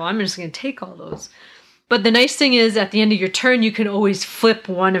be like, well, I'm just going to take all those. But the nice thing is at the end of your turn, you can always flip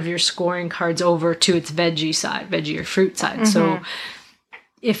one of your scoring cards over to its veggie or fruit side. So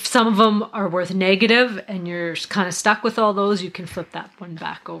if some of them are worth negative and you're kind of stuck with all those, you can flip that one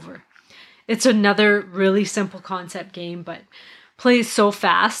back over. It's another really simple concept game, but plays so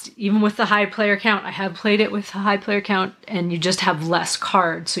fast, even with the high player count. I have played it with a high player count, and you just have less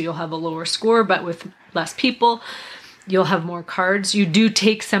cards, so you'll have a lower score, but with less people, you'll have more cards. You do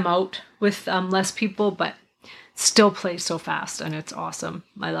take some out with less people, but still plays so fast, and it's awesome.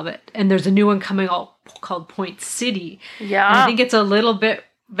 I love it. And there's a new one coming out called Point City. Yeah. And I think it's a little bit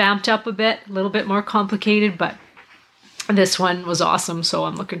vamped up a bit, a little bit more complicated, but this one was awesome, so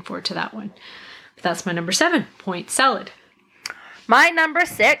I'm looking forward to that one. But that's my number 7, Point Salad. My number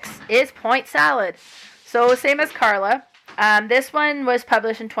 6 is Point Salad. So same as Carla. This one was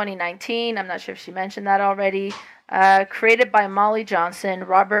published in 2019. I'm not sure if she mentioned that already. Created by Molly Johnson,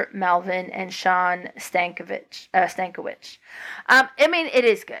 Robert Melvin, and Sean Stankiewicz. I mean, it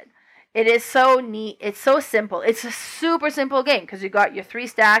is good. It is so neat. It's so simple. It's a super simple game because you got your 3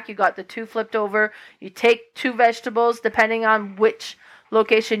 stack, you got the 2 flipped over, you take 2 vegetables, depending on which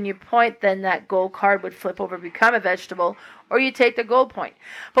location you point, then that gold card would flip over, become a vegetable, or you take the gold point.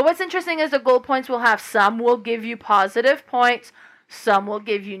 But what's interesting is the gold points will have, some will give you positive points, some will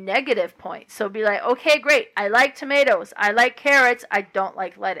give you negative points. So be like, okay, great, I like tomatoes, I like carrots, I don't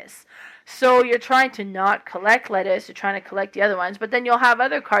like lettuce. So you're trying to not collect lettuce, you're trying to collect the other ones, but then you'll have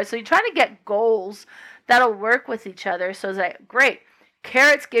other cards. So you're trying to get goals that'll work with each other. So it's like, great,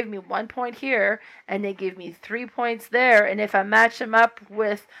 carrots give me 1 point here, and they give me 3 points there. And if I match them up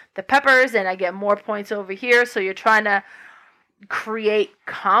with the peppers, then I get more points over here. So you're trying to create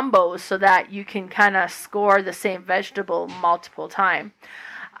combos so that you can kind of score the same vegetable multiple times.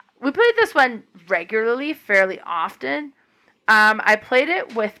 We played this one regularly, fairly often. I played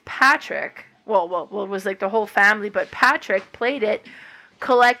it with Patrick. Well, it was like the whole family, but Patrick played it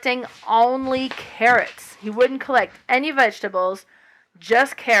collecting only carrots. He wouldn't collect any vegetables,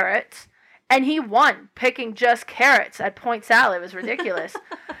 just carrots. And he won picking just carrots at Point Salad. It was ridiculous.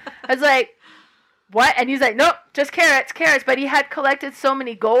 I was like, what? And he's like, nope, just carrots. But he had collected so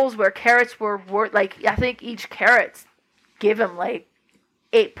many goals where carrots were worth, like, I think each carrot gave him like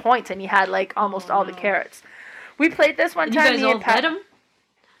 8 points, and he had like almost all the carrots. We played this one time. You guys all let him?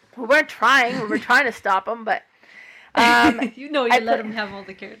 We weren't trying. We were trying to stop him, but you let him have all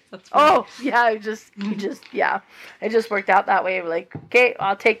the carrots. That's funny. Oh yeah, it just worked out that way. We're like, okay,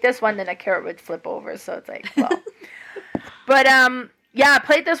 I'll take this one, then a carrot would flip over. So it's like, well, but yeah, I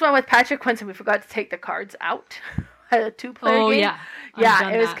played this one with Patrick once, and we forgot to take the cards out. Had a 2-player game. Yeah. Yeah,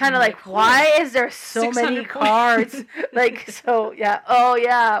 it was kind of like, why is there so many cards? Like, so yeah. Oh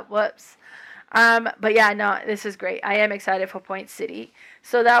yeah. Whoops. But yeah, no, this is great. I am excited for Point City.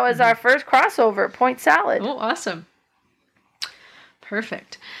 So that was our first crossover, Point Salad. Oh, awesome.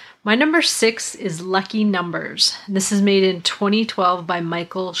 Perfect. My number 6 is Lucky Numbers. This is made in 2012 by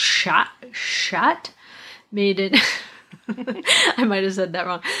Michael Schacht. Made in... I might have said that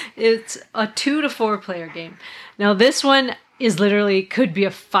wrong. It's a 2 to 4 player game. Now this one is literally, could be a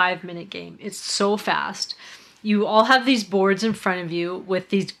 5-minute game. It's so fast. You all have these boards in front of you with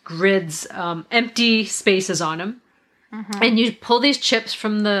these grids, empty spaces on them. Mm-hmm. And you pull these chips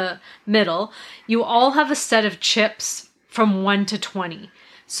from the middle. You all have a set of chips from 1 to 20.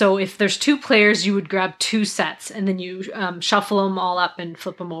 So if there's 2 players, you would grab 2 sets, and then you shuffle them all up and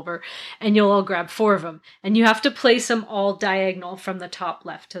flip them over, and you'll all grab 4 of them. And you have to place them all diagonal from the top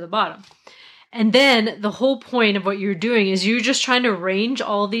left to the bottom. And then the whole point of what you're doing is you're just trying to range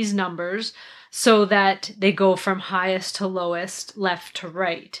all these numbers so that they go from highest to lowest, left to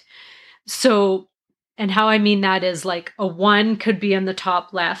right. So, and how I mean that is like a 1 could be on the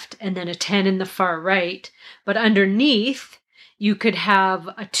top left and then a 10 in the far right. But underneath, you could have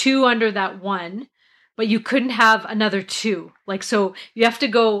a 2 under that 1, but you couldn't have another 2. Like, so you have to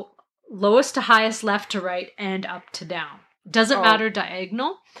go lowest to highest, left to right, and up to down. Doesn't matter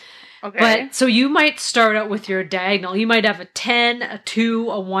diagonal. Okay. But so you might start out with your diagonal. You might have a 10, a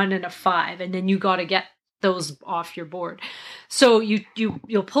 2, a 1, and a 5, and then you got to get those off your board. So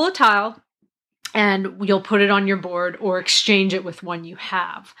you'll pull a tile, and you'll put it on your board or exchange it with one you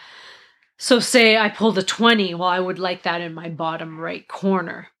have. So say I pulled a 20, well, I would like that in my bottom right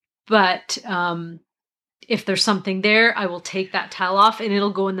corner. But if there's something there, I will take that tile off and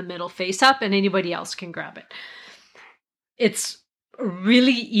it'll go in the middle face up and anybody else can grab it. It's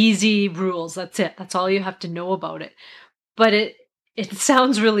really easy rules. That's it. That's all you have to know about it. But it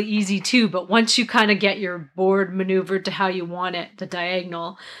sounds really easy too, but once you kind of get your board maneuvered to how you want it, the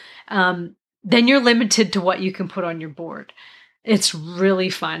diagonal, then you're limited to what you can put on your board. It's really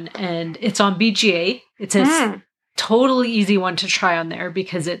fun, and it's on BGA. It's a totally easy one to try on there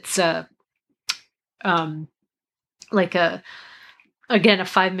because it's like a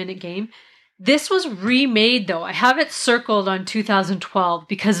 5-minute game. This was remade though. I have it circled on 2012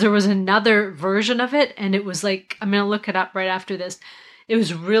 because there was another version of it, and it was like, I'm going to look it up right after this. It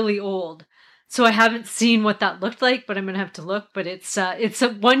was really old. So I haven't seen what that looked like, but I'm going to have to look. But it's a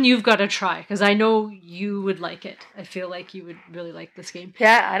one you've got to try because I know you would like it. I feel like you would really like this game.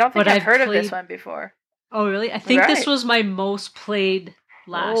 Yeah, I don't think I've heard of this one before. Oh, really? I think this was my most played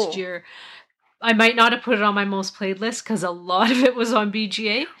last year. I might not have put it on my most played list because a lot of it was on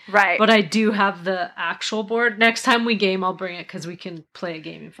BGA. Right. But I do have the actual board. Next time we game, I'll bring it because we can play a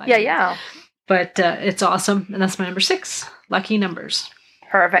game in 5 minutes. Yeah. But it's awesome. And that's my number 6. Lucky numbers.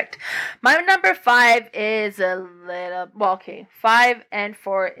 Perfect. My number 5 is a little... Well, okay. 5 and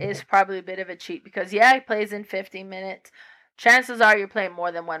 4 is probably a bit of a cheat because, it plays in 15 minutes. Chances are you're playing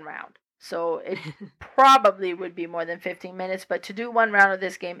more than one round. So it probably would be more than 15 minutes, but to do one round of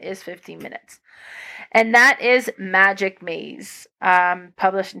this game is 15 minutes. And that is Magic Maze,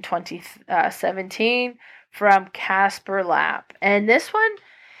 published in 2017 from Casper Lab. And this one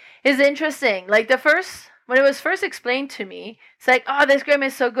is interesting. Like when it was first explained to me, it's like, oh, this game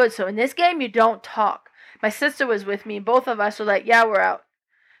is so good. So in this game, you don't talk. My sister was with me, and both of us were like, yeah, we're out.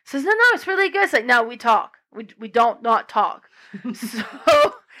 Says, no, it's really good. It's like, no, we talk. We don't not talk. So...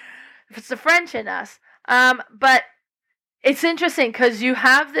 It's the French in us. But it's interesting because you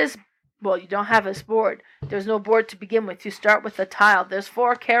have this... Well, you don't have this board. There's no board to begin with. You start with a tile. There's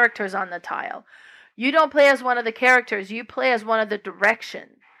 4 characters on the tile. You don't play as one of the characters. You play as one of the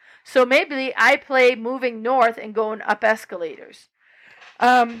directions. So maybe I play moving north and going up escalators.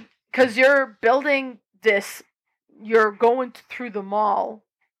 Because you're building this... You're going through the mall.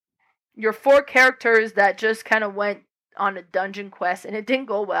 You're 4 characters that just kind of went on a dungeon quest, and it didn't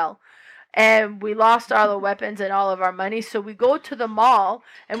go well. And we lost all the weapons and all of our money. So we go to the mall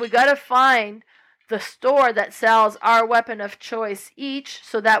and we got to find the store that sells our weapon of choice each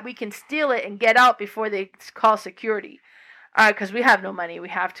so that we can steal it and get out before they call security. Because we have no money. We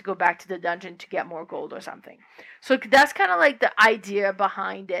have to go back to the dungeon to get more gold or something. So that's kind of like the idea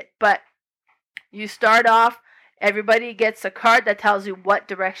behind it. But you start off. Everybody gets a card that tells you what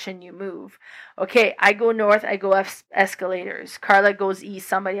direction you move. Okay, I go north, I go up escalators. Carla goes east,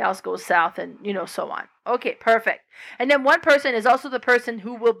 somebody else goes south, and so on. Okay, perfect. And then one person is also the person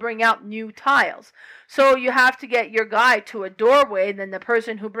who will bring out new tiles. So you have to get your guy to a doorway, and then the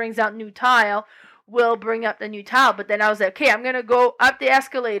person who brings out new tile will bring up the new tile. But then I was like, okay, I'm going to go up the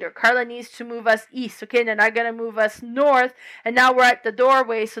escalator. Carla needs to move us east. Okay, and then I'm going to move us north. And now we're at the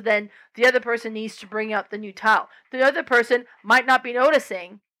doorway. So then the other person needs to bring up the new tile. The other person might not be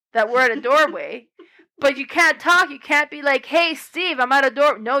noticing that we're at a doorway. But you can't talk. You can't be like, hey, Steve, I'm at a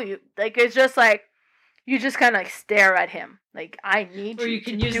door. No, it's just like, you just kind of like stare at him. Like, I need you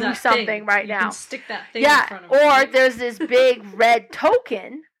to do something right now. You can stick that thing in front of him. Or there's this big red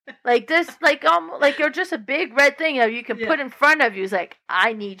token. Like this, like you're just a big red thing you can put in front of you. It's like,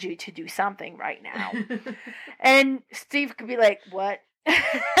 I need you to do something right now. And Steve could be like, what?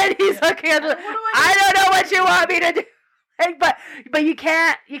 And he's looking at I don't know what you want me to do. Like, but you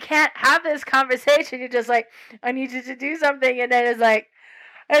can't have this conversation. You're just like, I need you to do something. And then it's like,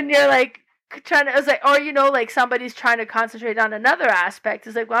 and you're like, trying to, it's like, or like somebody's trying to concentrate on another aspect.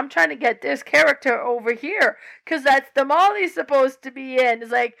 It's like, well, I'm trying to get this character over here because that's the mall he's supposed to be in.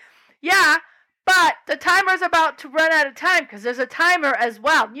 It's like, yeah, but the timer's about to run out of time because there's a timer as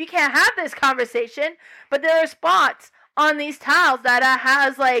well. You can't have this conversation, but there are spots on these tiles that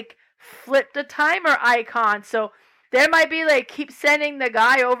has like flip the timer icon. So there might be like, keep sending the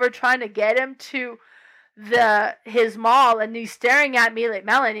guy over trying to get him to his mall, and he's staring at me like,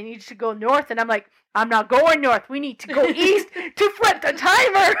 Melon, you need to go north, and I'm like, I'm not going north, we need to go east to flip the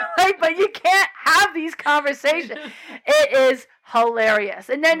timer. Like, but you can't have these conversations. It is hilarious.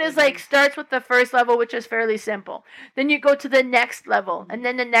 And then it's like, starts with the first level, which is fairly simple, then you go to the next level, and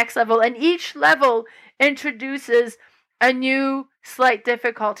then the next level, and each level introduces a new slight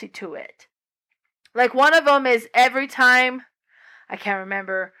difficulty to it. Like, one of them is every time, I can't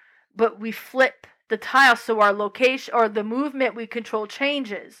remember, but we flip the tile so our location or the movement we control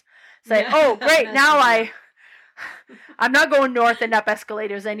changes. It's like, oh, great, now I'm not going north and up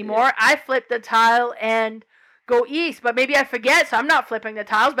escalators anymore. Yeah. I flip the tile and go east, but maybe I forget, so I'm not flipping the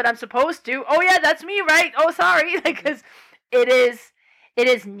tiles, but I'm supposed to. Oh yeah, that's me, right? Oh, sorry. Because it is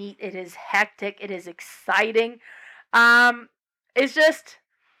neat, it is hectic, it is exciting.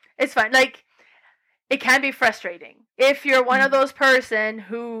 It's fun. Like, it can be frustrating if you're one of those person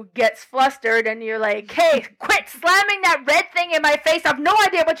who gets flustered and you're like, hey, quit slamming that red thing in my face. I have no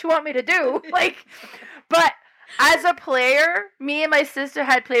idea what you want me to do. Like, but as a player, me and my sister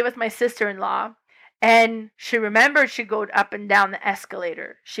had played with my sister-in-law, and she remembered she goes up and down the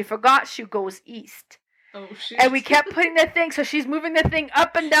escalator. She forgot she goes east. Oh, shit. And we kept putting the thing, so she's moving the thing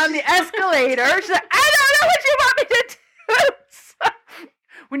up and down the escalator. She's like, I don't know what you want me to do. So,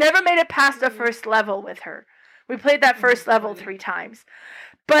 we never made it past the first level with her. We played that first level 3 times.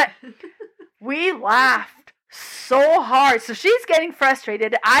 But we laughed so hard. So she's getting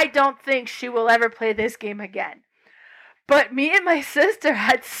frustrated. I don't think she will ever play this game again. But me and my sister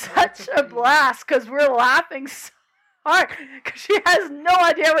had such a blast because we're laughing so hard because she has no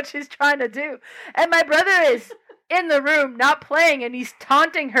idea what she's trying to do. And my brother is in the room not playing, and he's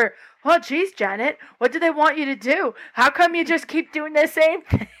taunting her. Well, geez, Janet, what do they want you to do? How come you just keep doing the same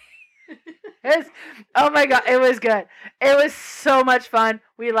thing? Oh my God, it was good. It was so much fun.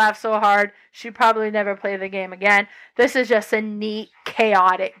 We laughed so hard. She probably never play the game again. This is just a neat,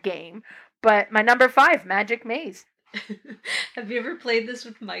 chaotic game. But my number 5, Magic Maze. Have you ever played this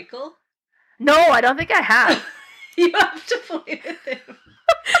with Michael? No, I don't think I have. You have to play with him.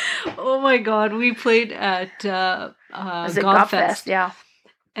 Oh my God, we played at Godfest. Yeah.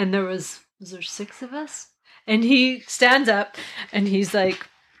 And was there 6 of us? And he stands up and he's like,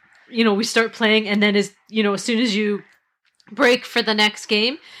 we start playing, and then as soon as you break for the next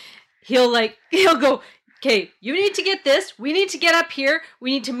game, he'll go, okay, you need to get this, we need to get up here,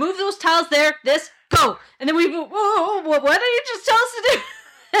 we need to move those tiles there, this, go. And then we go, whoa, what did you just tell us to do?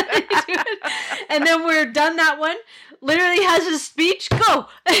 And then we're done that one. Literally has his speech, go.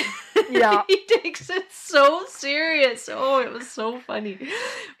 Yeah. He takes it so serious. Oh, it was so funny.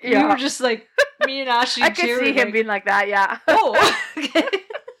 Yeah. We were just like, me and Ashley I could see him being like that, yeah. Oh, okay.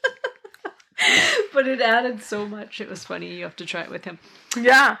 But it added so much. It was funny. You have to try it with him.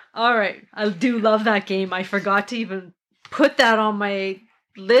 Yeah. All right. I do love that game. I forgot to even put that on my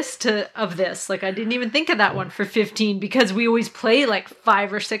list of this. Like, I didn't even think of that one for 15 because we always play like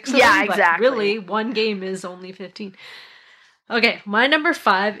 5 or 6 of them. Yeah, exactly. But really, one game is only 15. Okay, my number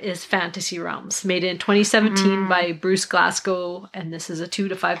 5 is Fantasy Realms, made in 2017 by Bruce Glasgow, and this is a 2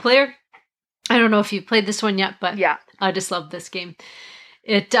 to 5 player. I don't know if you've played this one yet, but yeah, I just love this game.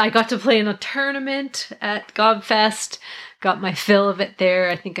 I got to play in a tournament at Godfest, got my fill of it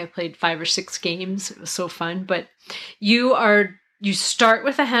there. I think I played 5 or 6 games. It was so fun. But you start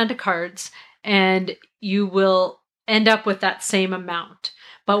with a hand of cards, and you will end up with that same amount.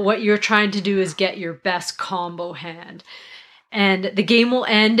 But what you're trying to do is get your best combo hand. And the game will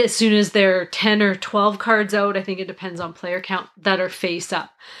end as soon as there are 10 or 12 cards out. I think it depends on player count that are face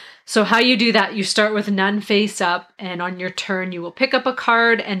up. So how you do that, you start with none face up, and on your turn you will pick up a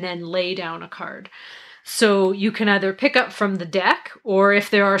card and then lay down a card. So you can either pick up from the deck, or if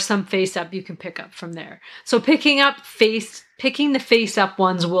there are some face up, you can pick up from there. So picking the face up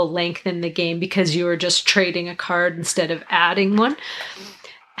ones will lengthen the game because you are just trading a card instead of adding one.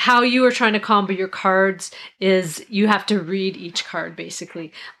 How you are trying to combo your cards is you have to read each card,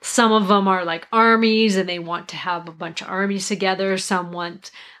 basically. Some of them are like armies, and they want to have a bunch of armies together. Some want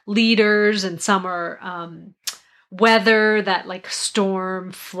leaders, and some are weather, that like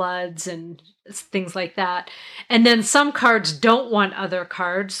storm, floods, and things like that. And then some cards don't want other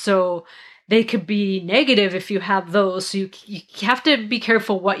cards, so they could be negative if you have those. So you have to be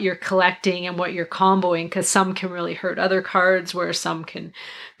careful what you're collecting and what you're comboing, because some can really hurt other cards where some can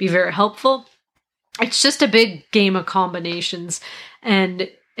be very helpful. It's just a big game of combinations, and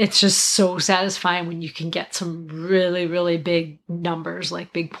it's just so satisfying when you can get some really, really big numbers,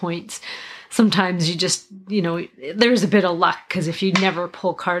 like big points. Sometimes you just, there's a bit of luck, because if you never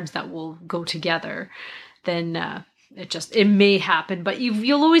pull cards that will go together, then it may happen, but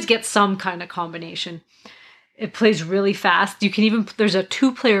you'll always get some kind of combination. It plays really fast. There's a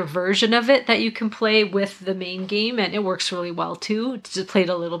 2-player version of it that you can play with the main game, and it works really well too. It's just played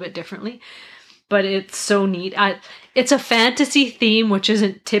a little bit differently, but it's so neat. It's a fantasy theme, which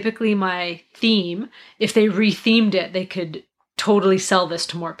isn't typically my theme. If they rethemed it, they could totally sell this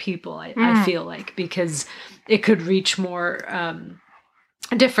to more people, I feel like, because it could reach more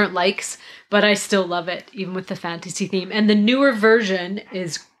different likes, but I still love it, even with the fantasy theme. And the newer version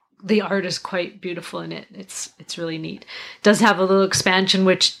is the art is quite beautiful in it. It's really neat. It does have a little expansion,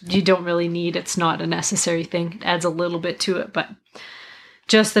 which you don't really need. It's not a necessary thing. It adds a little bit to it, but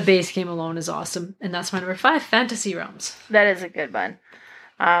just the base game alone is awesome. And that's my number 5, Fantasy Realms. That is a good one.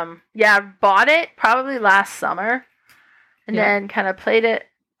 I bought it probably last summer and then kind of played it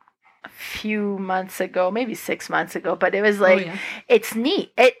a few months ago, maybe 6 months ago, but it was like, it's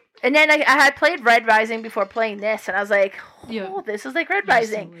neat. And then I had played Red Rising before playing this, and I was like, this is like Red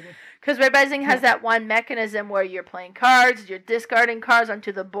Rising. Because Red Rising has that one mechanism where you're playing cards, you're discarding cards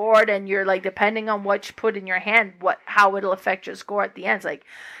onto the board, and you're like, depending on what you put in your hand, how it'll affect your score at the end. It's like,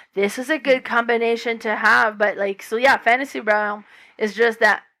 this is a good combination to have, but like, so yeah, Fantasy Realm is just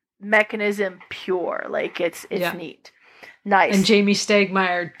that mechanism pure. Like, it's neat. Nice. And Jamie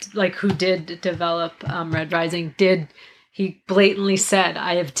Stegmaier, like, who did develop Red Rising, he blatantly said,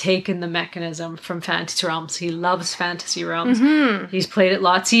 I have taken the mechanism from Fantasy Realms. He loves Fantasy Realms. Mm-hmm. He's played it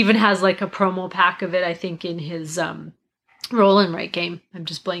lots. He even has like a promo pack of it, I think, in his Roll and Write game. I'm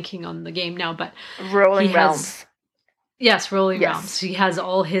just blanking on the game now, but Rolling Realms. Yes, Rolling Realms. He has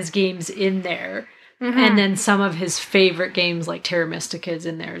all his games in there. Mm-hmm. And then some of his favorite games like Terra Mystica is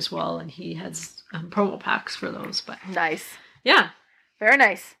in there as well. And he has promo packs for those. But nice. Yeah. Very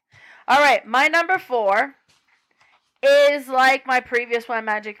nice. All right. My number 4 is like my previous one,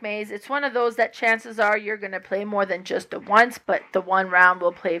 Magic Maze. It's one of those that chances are you're going to play more than just once, but the one round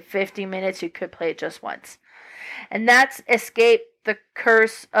will play 50 minutes. You could play it just once. And that's Escape the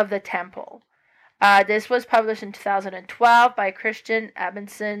Curse of the Temple. This was published in 2012 by Christian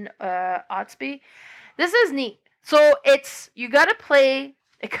Amundsen Otsby. This is neat. So you got to play,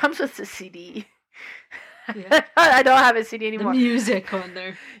 it comes with the CD. Yeah. I don't have a CD anymore. The music on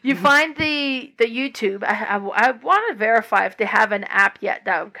there. You find the YouTube. I want to verify if they have an app yet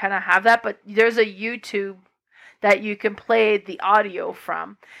that would kind of have that, but there's a YouTube that you can play the audio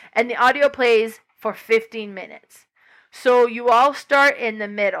from. And the audio plays for 15 minutes. So you all start in the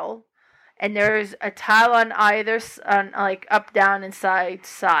middle, and there's a tile on either, like up, down, and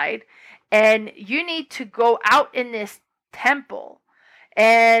side. And you need to go out in this temple.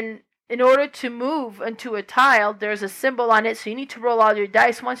 And in order to move into a tile, there's a symbol on it, so you need to roll all your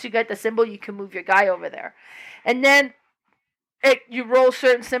dice. Once you get the symbol, you can move your guy over there. And then you roll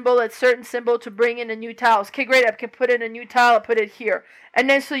certain symbol to bring in a new tile. Okay, great, I can put in a new tile, I'll put it here. And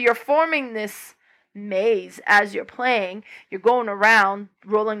then so you're forming this maze as you're playing. You're going around,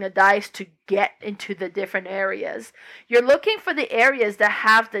 rolling the dice to get into the different areas. You're looking for the areas that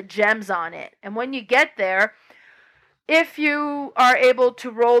have the gems on it. And when you get there, if you are able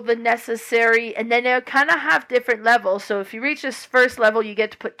to roll the necessary, and then they'll kind of have different levels. So if you reach this first level, you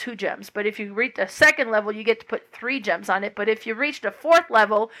get to put 2 gems. But if you reach the second level, you get to put 3 gems on it. But if you reach the 4th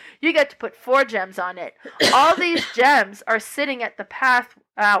level, you get to put 4 gems on it. All these gems are sitting at the path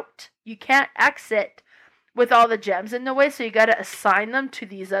out. You can't exit with all the gems in the way, so you got to assign them to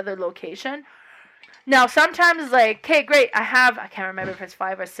these other locations. Now, sometimes like, okay, great, I can't remember if it's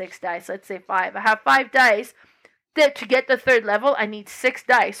 5 or 6 dice. Let's say 5. I have 5 dice. To get the 3rd level, I need 6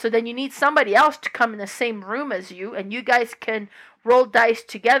 dice. So then you need somebody else to come in the same room as you, and you guys can roll dice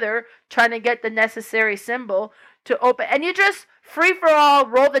together, trying to get the necessary symbol to open. And you just free for all,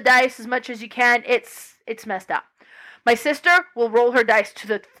 roll the dice as much as you can. It's messed up. My sister will roll her dice to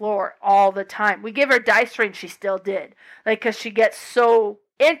the floor all the time. We give her dice tray, and she still did, like, because she gets so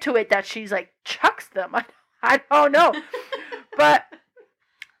into it that she's like chucks them. I don't know, but.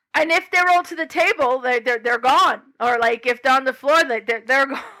 And if they roll to the table, they're gone. Or like if they're on the floor, they're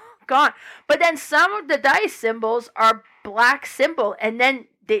gone. But then some of the dice symbols are black symbol, and then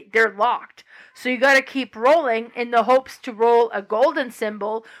they're locked. So you got to keep rolling in the hopes to roll a golden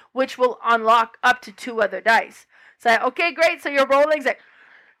symbol, which will unlock up to 2 other dice. So okay, great. So you're rolling. It's like,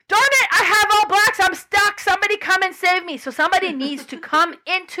 darn it, I have all blacks. I'm stuck. Somebody come and save me. So somebody needs to come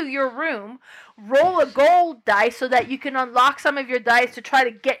into your room, roll a gold dice so that you can unlock some of your dice to try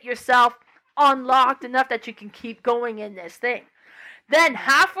to get yourself unlocked enough that you can keep going in this thing. Then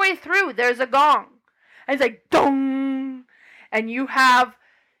halfway through, there's a gong. And it's like, dong. And you have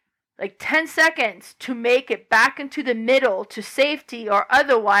like 10 seconds to make it back into the middle to safety, or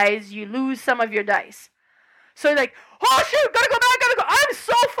otherwise you lose some of your dice. So you're like, oh shoot, gotta go back, I'm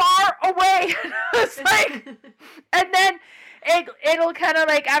so far away. It's like, and then it'll kind of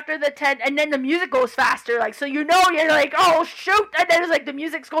like after the 10, and then the music goes faster, like, so you're like, oh shoot, and then it's like the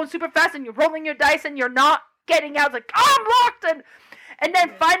music's going super fast, and you're rolling your dice, and you're not getting out. It's like, oh, I'm locked, and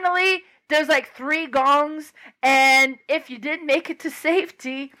then finally there's like 3 gongs, and if you didn't make it to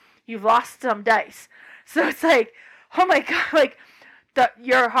safety, you've lost some dice. So it's like, oh my god, like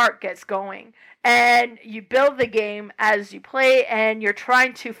your heart gets going. And you build the game as you play, and you're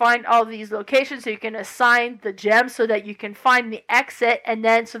trying to find all these locations so you can assign the gems so that you can find the exit, and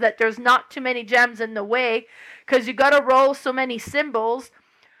then so that there's not too many gems in the way, because you got to roll so many symbols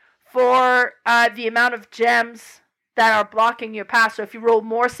for the amount of gems that are blocking your path. So if you roll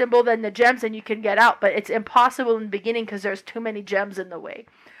more symbol than the gems, then you can get out, but it's impossible in the beginning because there's too many gems in the way.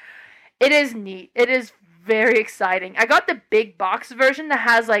 It is neat. It is very exciting. I got the big box version that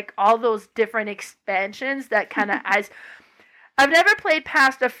has like all those different expansions that kind of adds. I've never played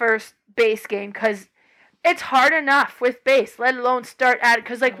past the first base game because it's hard enough with base, let alone start adding.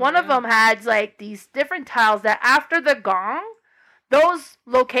 Because like one of them had like these different tiles that after the gong, those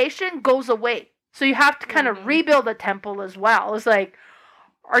location goes away. So you have to kind of rebuild the temple as well. It's like,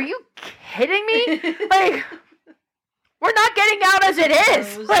 are you kidding me? Like, we're not getting out as it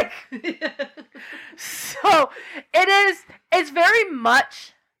is. Like, so it's very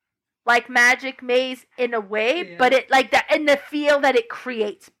much like Magic Maze in a way, but it like that in the feel that it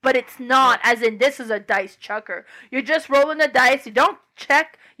creates, but it's not as in this is a dice chucker. You're just rolling the dice. You don't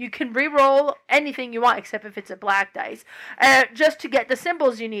check. You can re-roll anything you want except if it's a black dice, just to get the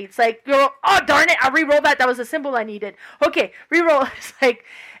symbols you need. It's like, oh darn it, I re-rolled that. That was the symbol I needed. Okay, re-roll. It's like,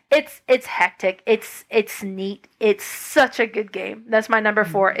 it's hectic. It's neat. It's such a good game. That's my number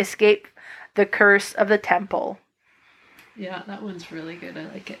 4, Escape the Curse of the Temple. Yeah, that one's really good. I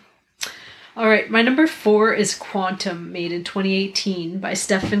like it. All right, my number 4 is Quantum, made in 2018 by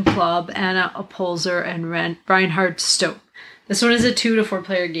Stefan Klob, Anna Opolzer, and Reinhard Stoke. This one is a 2 to 4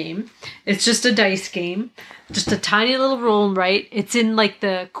 player game. It's just a dice game, just a tiny little roll and write. It's in like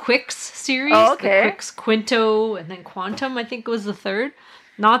the Quicks series. Oh, okay. The Quicks, Quinto, and then Quantum, I think was the third.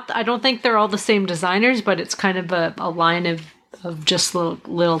 I don't think they're all the same designers, but it's kind of a line of just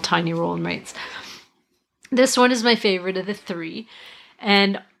little tiny roll and writes. This one is my favorite of the 3.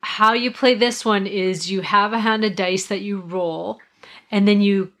 And how you play this one is you have a hand of dice that you roll, and then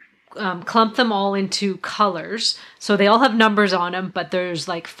you clump them all into colors. So they all have numbers on them, but there's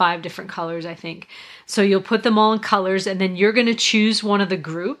like 5 different colors, I think. So you'll put them all in colors, and then you're going to choose one of the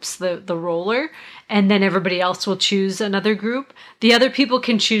groups, the roller, and then everybody else will choose another group. The other people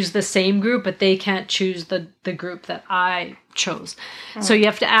can choose the same group, but they can't choose the group that I chose. Oh. So you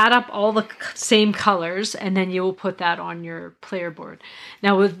have to add up all the same colors, and then you will put that on your player board.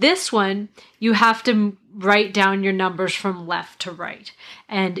 Now with this one, you have to write down your numbers from left to right.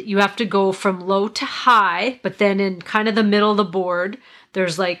 And you have to go from low to high, but then in kind of the middle of the board,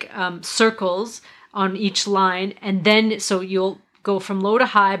 there's like circles on each line. And then, so you'll go from low to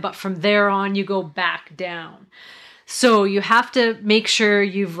high, but from there on, you go back down. So you have to make sure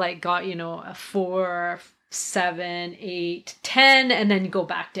you've like got, a 4, 7, 8, 10, and then you go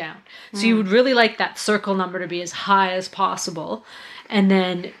back down. So you would really like that circle number to be as high as possible, and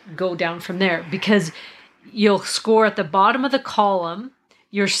then go down from there, because you'll score at the bottom of the column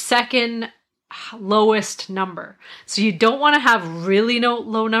your second lowest number. So you don't want to have really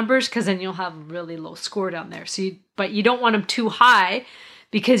low numbers, because then you'll have really low score down there. But you don't want them too high,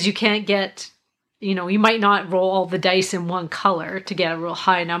 because you can't get, you might not roll all the dice in one color to get a real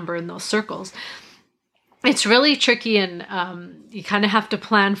high number in those circles. It's really tricky, and you kind of have to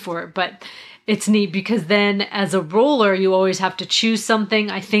plan for it, but it's neat because then as a roller, you always have to choose something.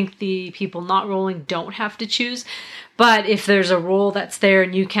 I think the people not rolling don't have to choose, but if there's a roll that's there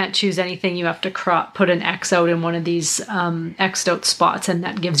and you can't choose anything, you have to put an X out in one of these X'd out spots, and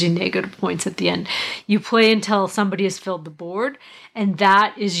that gives you negative points at the end. You play until somebody has filled the board, and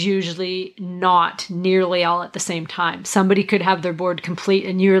that is usually not nearly all at the same time. Somebody could have their board complete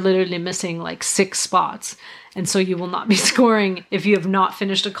and you're literally missing like 6 spots. And so you will not be scoring. If you have not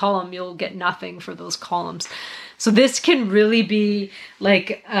finished a column, you'll get nothing for those columns. So this can really be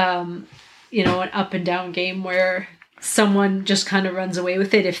like, an up and down game where someone just kind of runs away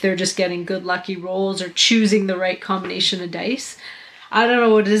with it if they're just getting good lucky rolls or choosing the right combination of dice. I don't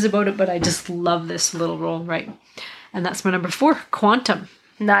know what it is about it, but I just love this little roll, right? And that's my number 4, Quantum.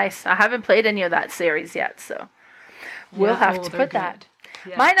 Nice. I haven't played any of that series yet, so we'll have to put that.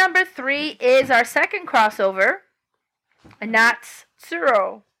 Yeah. My number 3 is our second crossover, and that's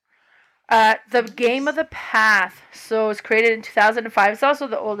Tsuro. The Game of the Path. So it's created in 2005. It's also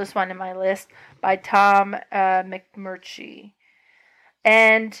the oldest one in my list, by Tom McMurtry.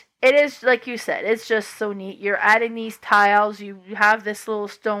 And it is, like you said, it's just so neat. You're adding these tiles. You have this little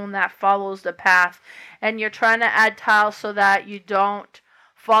stone that follows the path, and you're trying to add tiles so that you don't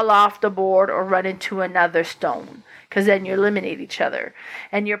fall off the board or run into another stone, because then you eliminate each other.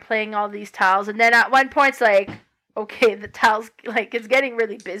 And you're playing all these tiles, and then at one point it's like, okay, the tiles, like, it's getting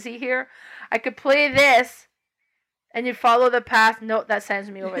really busy here. I could play this and you follow the path. Nope, that sends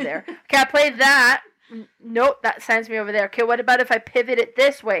me over there. Okay, I play that. Nope, that sends me over there. Okay, what about if I pivot it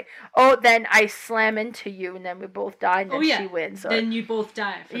this way? Oh, then I slam into you, and then we both die, and then she wins. Then you both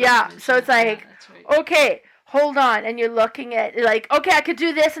die. So it's like, okay, hold on, and you're looking at like, okay, I could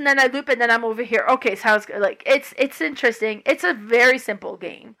do this, and then I loop, and then I'm over here. Okay, so it's like it's interesting. It's a very simple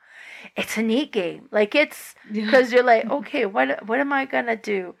game. It's a neat game. Like it's because you're like, okay, what am I gonna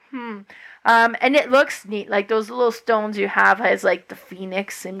do? And it looks neat. Like those little stones you have has like the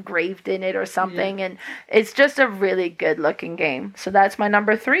phoenix engraved in it or something, and it's just a really good looking game. So that's my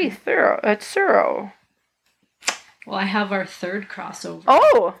number 3, Tsuro. Well, I have our third crossover.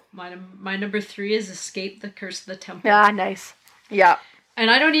 Oh! My number 3 is Escape the Curse of the Temple. Yeah, nice. Yeah. And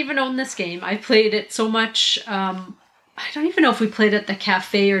I don't even own this game. I played it so much. I don't even know if we played at the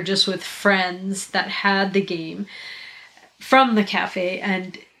cafe or just with friends that had the game from the cafe,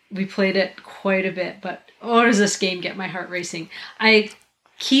 and we played it quite a bit. But does this game get my heart racing? I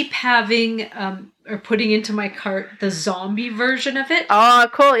keep having or putting into my cart the zombie version of it. Oh,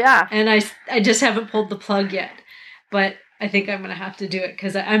 cool, yeah. And I just haven't pulled the plug yet. But I think I'm going to have to do it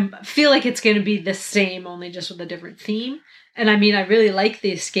because I feel like it's going to be the same, only just with a different theme. And I mean, I really like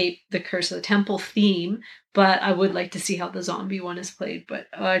the Escape the Curse of the Temple theme, but I would like to see how the zombie one is played. But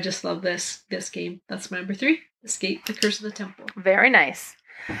I just love this game. That's my number 3, Escape the Curse of the Temple. Very nice.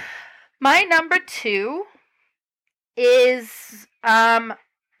 My number 2 is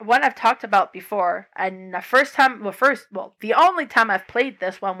one I've talked about before, and the only time I've played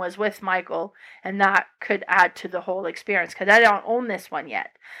this one was with Michael, and that could add to the whole experience because I don't own this one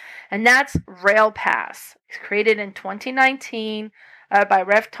yet, and that's Rail Pass. It's created in 2019 by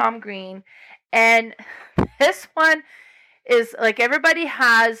Rev Tom Green, and this one is like everybody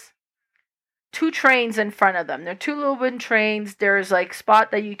has 2 trains in front of them. They're 2 little wooden trains. There's like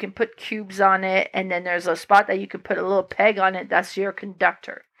spot that you can put cubes on it, and then there's a spot that you can put a little peg on it. That's your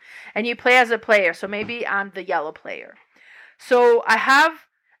conductor. And you play as a player, so maybe I'm the yellow player. So I have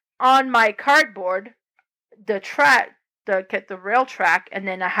on my cardboard the track, the rail track, and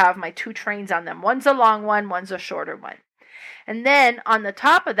then I have my 2 trains on them. One's a long one, one's a shorter one. And then on the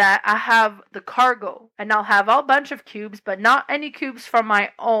top of that, I have the cargo, and I'll have a bunch of cubes, but not any cubes from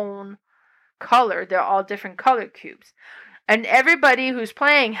my own color. They're all different color cubes. And everybody who's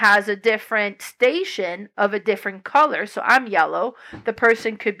playing has a different station of a different color. So I'm yellow. The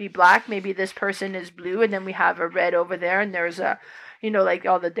person could be black. Maybe this person is blue. And then we have a red over there. And there's like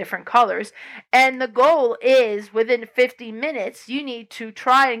all the different colors. And the goal is within 50 minutes, you need to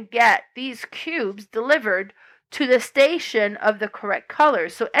try and get these cubes delivered to the station of the correct color.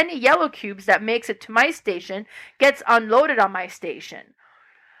 So any yellow cubes that makes it to my station gets unloaded on my station.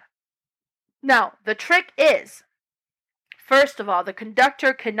 Now, the trick is, first of all, the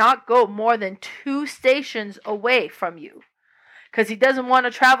conductor cannot go more than 2 stations away from you because he doesn't want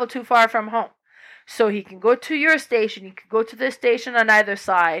to travel too far from home. So he can go to your station, you can go to the station on either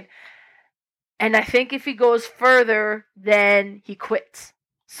side, and I think if he goes further, then he quits.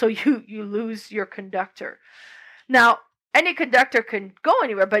 So you lose your conductor. Now, any conductor can go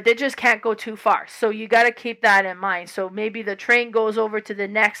anywhere, but they just can't go too far. So you got to keep that in mind. So maybe the train goes over to the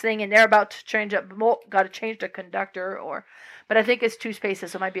next thing and they're about to change up. Got to change the conductor, but I think it's 2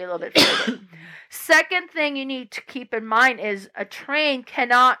 spaces, so it might be a little bit further. Second thing you need to keep in mind is a train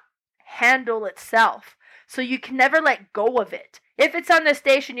cannot handle itself. So you can never let go of it. If it's on the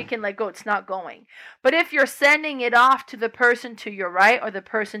station, you can let go. It's not going. But if you're sending it off to the person to your right or the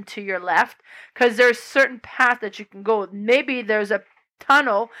person to your left, because there's certain path that you can go. Maybe there's a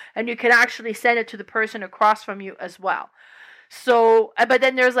tunnel and you can actually send it to the person across from you as well. So, but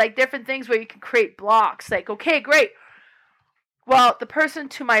then there's like different things where you can create blocks. Like, okay, great. Well, the person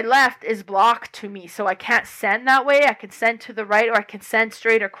to my left is blocked to me, so I can't send that way. I can send to the right or I can send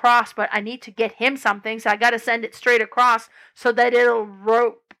straight across, but I need to get him something, so I got to send it straight across so that it'll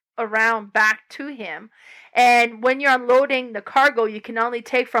rope around back to him. And when you're unloading the cargo, you can only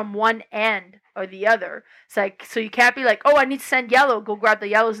take from one end or the other. It's like, so you can't be like, oh, I need to send yellow, go grab the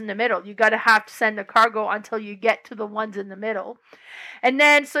yellows in the middle. You got to have to send the cargo until you get to the ones in the middle. And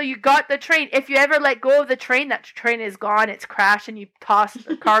then, so you got the train. If you ever let go of the train, that train is gone. It's crashed, and you toss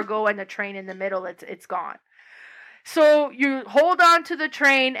the cargo and the train in the middle. It's gone. So you hold on to the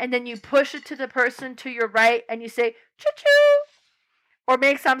train, and then you push it to the person to your right, and you say, choo-choo, or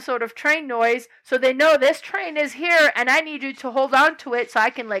make some sort of train noise so they know this train is here, and I need you to hold on to it so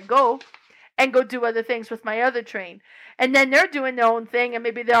I can let go and go do other things with my other train. And then they're doing their own thing, and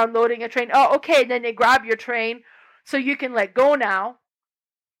maybe they're unloading a train. Oh, okay, and then they grab your train so you can let go now.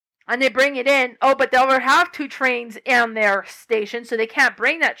 And they bring it in. Oh, but they'll have 2 trains on their station, so they can't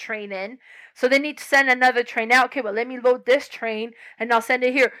bring that train in. So they need to send another train out. Okay, well, let me load this train and I'll send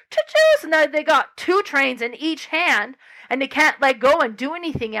it here. Choo-choo! So now they got 2 trains in each hand and they can't let go and do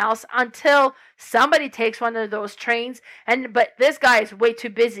anything else until somebody takes one of those trains. But this guy is way too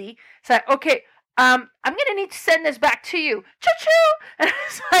busy. It's like, okay, I'm gonna need to send this back to you. Choo-choo! And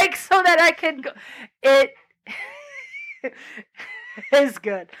it's like, so that I can go. It is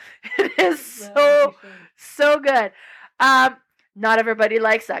good. It is so good. Not everybody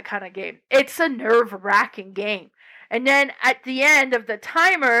likes that kind of game. It's a nerve-wracking game. And then at the end of the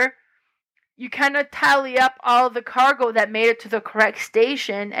timer, you kind of tally up all the cargo that made it to the correct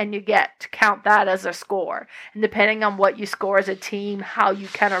station, and you get to count that as a score. And depending on what you score as a team, how you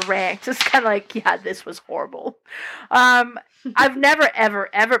kind of rank, it's kind of like, yeah, this was horrible. I've never,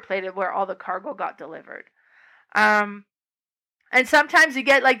 ever played it where all the cargo got delivered. And sometimes you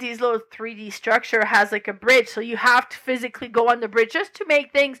get like these little 3D structure has like a bridge, so you have to physically go on the bridge just to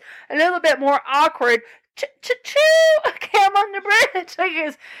make things a little bit more awkward. Choo-choo! Okay, I'm on the bridge.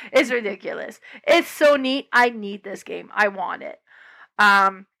 Like it's ridiculous. It's so neat. I need this game. I want it.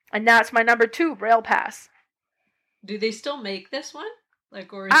 And that's my number 2, Rail Pass. Do they still make this one?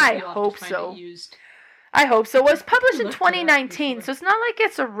 Like, or is I hope so. It used? I hope so. It was published in 2019, so it's not like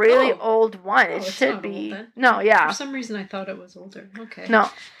it's a really old one. It should be. No, yeah. For some reason, I thought it was older. Okay. No.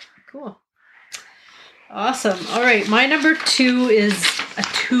 Cool. Awesome. All right. My number 2 is a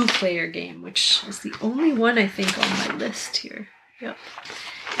 2-player game, which is the only one I think on my list here. Yep.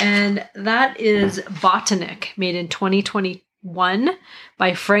 And that is Botanic, made in 2021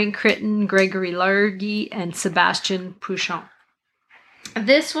 by Frank Crichton, Gregory Largy, and Sebastian Pouchon.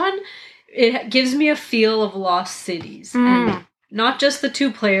 This one, it gives me a feel of Lost Cities. And not just the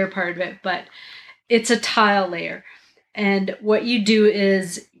 2-player part of it, but it's a tile layer. And what you do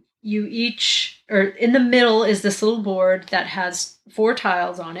is in the middle is this little board that has 4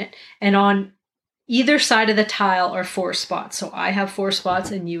 tiles on it. And on either side of the tile are 4 spots. So I have 4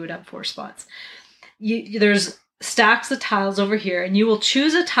 spots and you would have 4 spots. There's stacks of tiles over here, and you will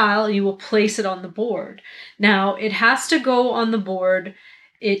choose a tile and you will place it on the board. Now, it has to go on the board.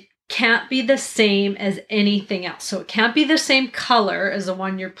 It can't be the same as anything else. So it can't be the same color as the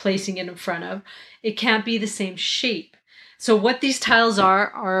one you're placing it in front of. It can't be the same shape. So what these tiles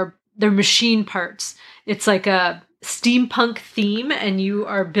are they're machine parts. It's like a steampunk theme, and you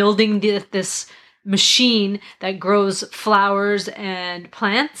are building this machine that grows flowers and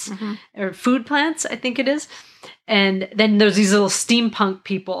plants, or food plants, I think it is. And then there's these little steampunk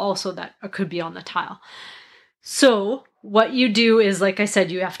people also that could be on the tile. So what you do is, like I said,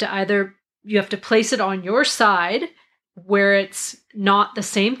 you have to place it on your side where it's not the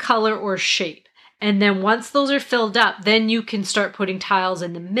same color or shape. And then once those are filled up, then you can start putting tiles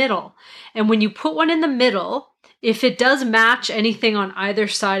in the middle. And when you put one in the middle, if it does match anything on either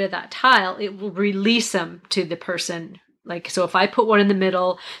side of that tile, it will release them to the person. Like, so if I put one in the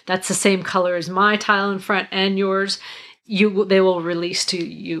middle, that's the same color as my tile in front and yours, they will release to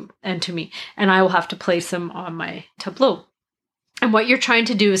you and to me. And I will have to place them on my tableau. And what you're trying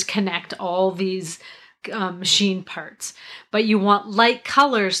to do is connect all these machine parts, but you want light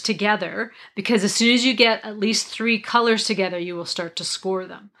colors together, because as soon as you get at least 3 colors together, you will start to score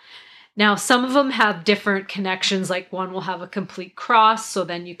them. Now, some of them have different connections, like one will have a complete cross, so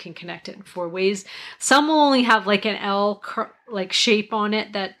then you can connect it in 4 ways. Some will only have like an L like shape on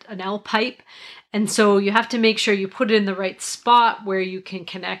it, an L pipe, and so you have to make sure you put it in the right spot where you can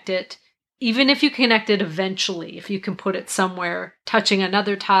connect it. Even if you connect it eventually, if you can put it somewhere touching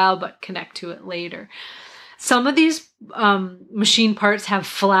another tile but connect to it later. Some of these machine parts have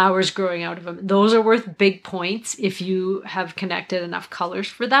flowers growing out of them. Those are worth big points if you have connected enough colors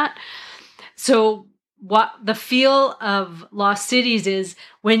for that. So what the feel of Lost Cities is,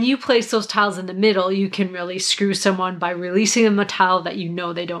 when you place those tiles in the middle, you can really screw someone by releasing them a tile that you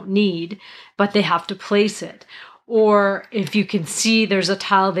know they don't need, but they have to place it. Or if you can see there's a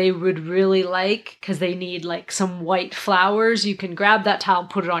tile they would really like because they need like some white flowers, you can grab that tile and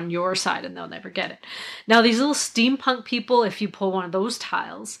put it on your side and they'll never get it. Now, these little steampunk people, if you pull one of those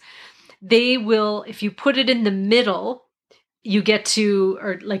tiles, they will, if you put it in the middle, you get to,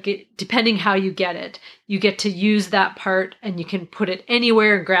 or like it, depending how you get it, you get to use that part and you can put it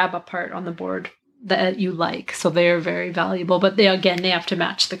anywhere and grab a part on the board that you like. So they're very valuable, but they have to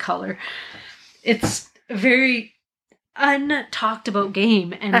match the color. It's a very untalked about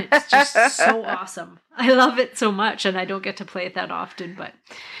game, and it's just so awesome. I love it so much, and I don't get to play it that often, but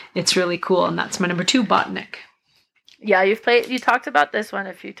it's really cool. And that's my number 2, Botanic. Yeah, you talked about this one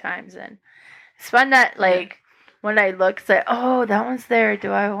a few times, and it's fun that like when I look, say, oh, that one's there.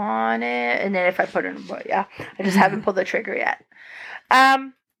 Do I want it? And then if I put it in, I just haven't pulled the trigger yet.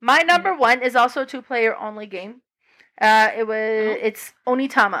 My number one is also a 2-player only game. It's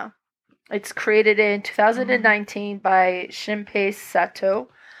Onitama. It's created in 2019 by Shinpei Sato.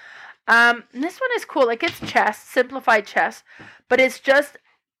 This one is cool. Like, it's chess, simplified chess, but it's just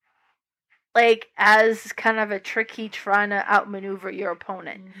like as kind of a tricky trying to outmaneuver your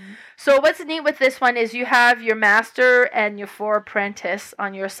opponent. Mm-hmm. So what's neat with this one is you have your master and your 4 apprentice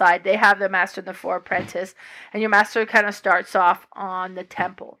on your side. They have the master and the 4 apprentice, and your master kind of starts off on the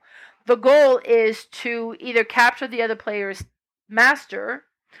temple. The goal is to either capture the other player's master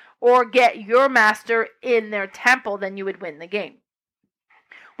or get your master in their temple, then you would win the game.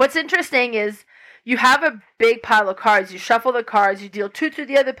 What's interesting is you have a big pile of cards. You shuffle the cards. You deal 2 to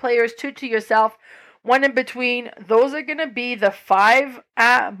the other players, 2 to yourself, 1 in between. Those are going to be the 5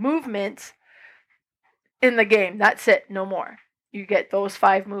 movements in the game. That's it. No more. You get those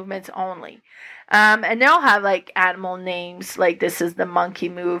 5 movements only. And they'll have like animal names. Like this is the monkey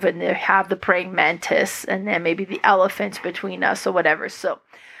move. And they have the praying mantis. And then maybe the elephant between us or whatever. So,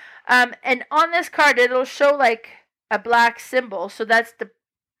 and on this card, it'll show like a black symbol. So that's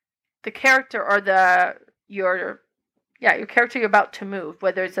the character or your character you're about to move,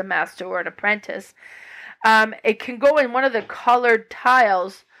 whether it's a master or an apprentice. It can go in one of the colored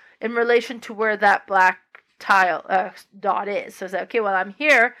tiles in relation to where that black tile dot is. So it's like, okay, well, I'm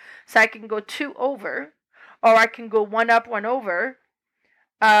here, so I can go 2 over, or I can go 1 up, 1 over,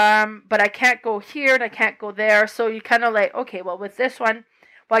 but I can't go here and I can't go there. So you kind of like, okay, well, with this one,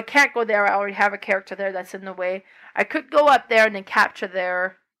 well, I can't go there. I already have a character there that's in the way. I could go up there and then capture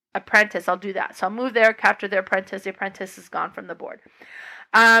their apprentice. I'll do that. So I'll move there, capture their apprentice. The apprentice is gone from the board.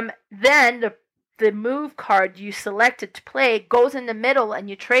 Then the move card you selected to play goes in the middle, and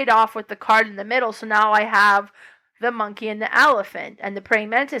you trade off with the card in the middle. So now I have the monkey and the elephant, and the praying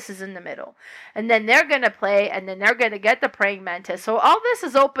mantis is in the middle. And then they're going to play, and then they're going to get the praying mantis. So all this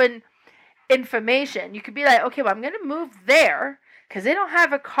is open information. You could be like, okay, well, I'm going to move there because they don't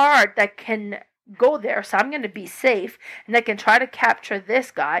have a card that can go there, so I'm going to be safe, and I can try to capture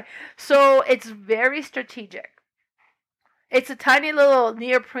this guy. So it's very strategic. It's a tiny little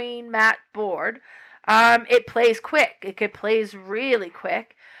neoprene matte board. It plays quick. It plays really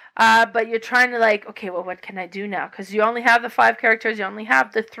quick. But you're trying to like, okay, well, what can I do now? Because you only have the 5 characters. You only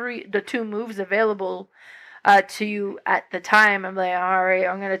have the 2 moves available to you at the time. I'm like, all right,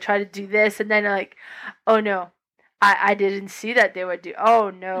 I'm going to try to do this. And then like, oh no, I didn't see that they would do.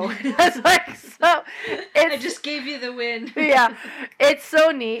 Oh no. It's like, so I just gave you the win. Yeah. It's so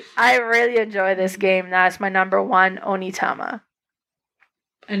neat. I really enjoy this game. That's my number 1, Onitama.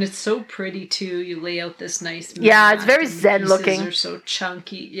 And it's so pretty too. You lay out this nice map. Yeah, it's very zen looking. They're so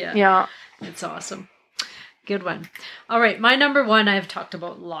chunky. Yeah. Yeah. It's awesome. Good one. All right, my number 1 I've talked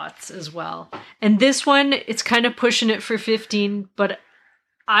about lots as well. And this one, it's kind of pushing it for 15, but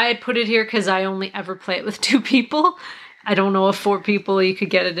I put it here because I only ever play it with 2 people. I don't know if 4 people you could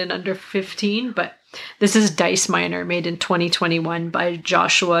get it in under 15, but this is Dice Miner, made in 2021 by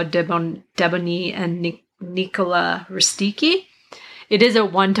Joshua Debony and Nicola Ristiki. It is a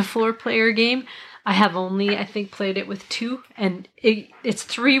 1 to 4 player game. I have only, I think, played it with 2, and it's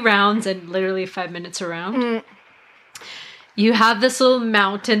 3 rounds and literally 5 minutes around. Mm. You have this little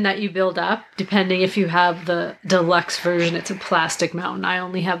mountain that you build up, depending if you have the deluxe version. It's a plastic mountain. I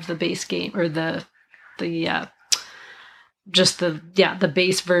only have the base game, or the base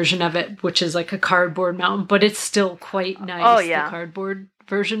version of it, which is like a cardboard mountain, but it's still quite nice. Oh, yeah. The cardboard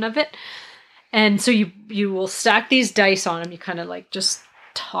version of it. And so you will stack these dice on them. You kind of like just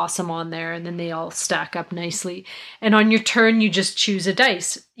toss them on there, and then they all stack up nicely. And on your turn, you just choose a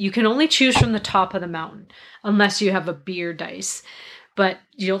dice. You can only choose from the top of the mountain, unless you have a beer dice. But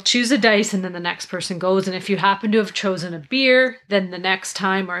you'll choose a dice, and then the next person goes. And if you happen to have chosen a beer, then the next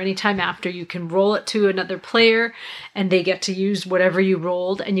time or any time after, you can roll it to another player, and they get to use whatever you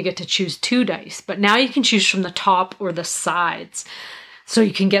rolled, and you get to choose 2 dice. But now you can choose from the top or the sides. So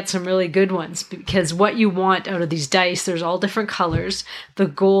you can get some really good ones, because what you want out of these dice, there's all different colors. The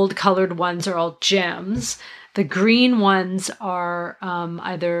gold colored ones are all gems. The green ones are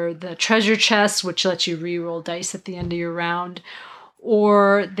either the treasure chest, which lets you re-roll dice at the end of your round,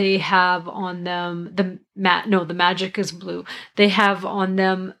 or they have on them the magic is blue. They have on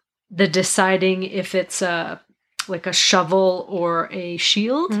them the deciding if it's like a shovel or a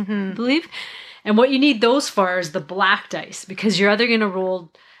shield, I believe. And what you need those for is the black dice, because you're either going to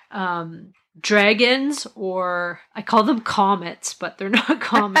roll dragons, or I call them comets, but they're not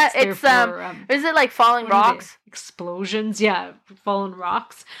comets. It's for, is it like falling rocks? Explosions, yeah, fallen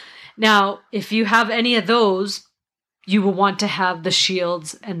rocks. Now, if you have any of those, you will want to have the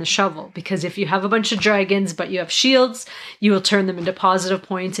shields and the shovel, because if you have a bunch of dragons but you have shields, you will turn them into positive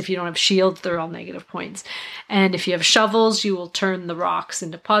points. If you don't have shields, they're all negative points. And if you have shovels, you will turn the rocks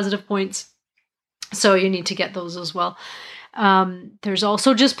into positive points. So you need to get those as well. There's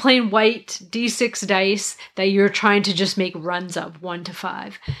also just plain white D6 dice that you're trying to just make runs of 1 to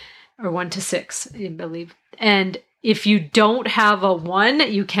 5 or 1 to 6, I believe. And if you don't have a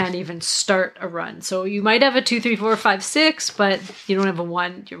 1, you can't even start a run. So you might have a 2, 3, 4, 5, 6, but you don't have a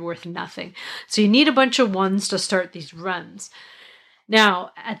 1, you're worth nothing. So you need a bunch of 1s to start these runs.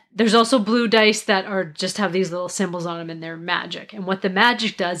 Now, there's also blue dice that are just have these little symbols on them, and they're magic. And what the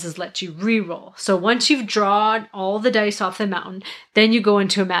magic does is let you re-roll. So once you've drawn all the dice off the mountain, then you go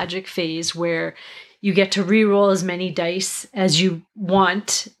into a magic phase where you get to re-roll as many dice as you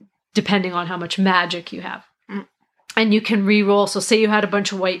want, depending on how much magic you have. And you can re-roll. So say you had a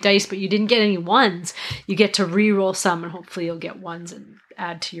bunch of white dice, but you didn't get any 1s. You get to re-roll some, and hopefully you'll get 1s and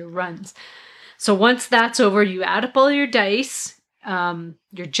add to your runs. So once that's over, you add up all your dice.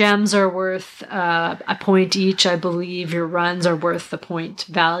 Your gems are worth a point each, I believe. Your runs are worth the point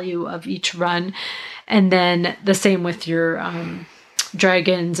value of each run. And then the same with your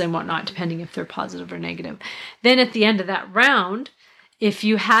dragons and whatnot, depending if they're positive or negative. Then at the end of that round, if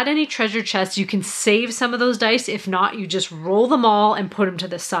you had any treasure chests, you can save some of those dice. If not, you just roll them all and put them to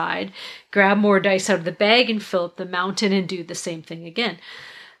the side. Grab more dice out of the bag and fill up the mountain and do the same thing again.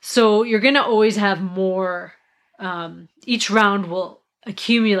 So you're going to always have more. Each round will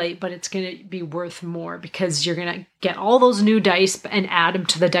accumulate, but it's going to be worth more because you're going to get all those new dice and add them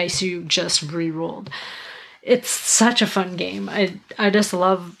to the dice you just re-rolled. It's such a fun game. I just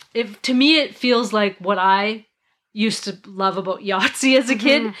love it. To me, it feels like what I used to love about Yahtzee as a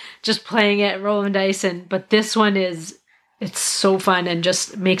kid, just playing it, rolling dice, but this one it's so fun and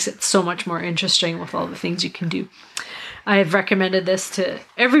just makes it so much more interesting with all the things you can do. I've recommended this to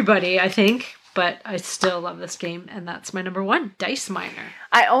everybody, I think, but I still love this game, and that's my number 1, Dice Miner.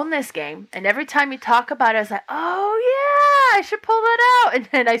 I own this game, and every time you talk about it, I was like, oh yeah, I should pull that out, and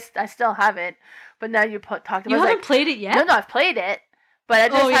then I still haven't. But now you talked about it. You haven't played it yet? No, I've played it. But I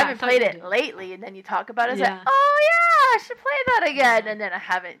just haven't played it lately, and then you talk about it, it's like, oh yeah, I should play that again, and then I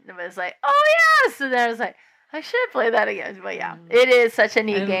haven't, and it was like, oh yes, and then I was like, I should play that again, but yeah, it is such a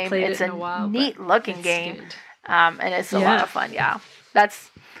neat game. It's a neat looking game, good. And it's a lot of fun, that's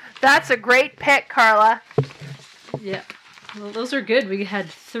a great pick, Carla. Yeah, well, those are good. We had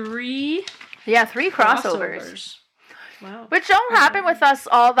 3 crossovers. Wow. Which don't happen with us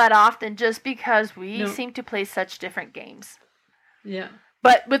all that often, just because we seem to play such different games. Yeah.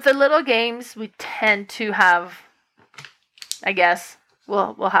 But with the little games, we tend to have, I guess,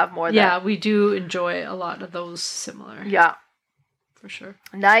 we'll have more. Yeah, we do enjoy a lot of those similar. Yeah. For sure.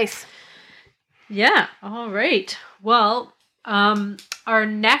 Nice. Yeah. All right. Well, our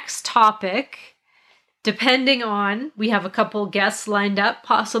next topic, depending on, we have a couple guests lined up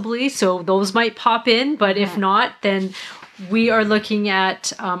possibly, so those might pop in, but if not, then we are looking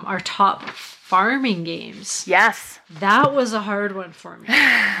at our top farming games. Yes. That was a hard one for me.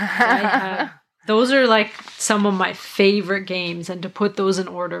 Those are like some of my favorite games, and to put those in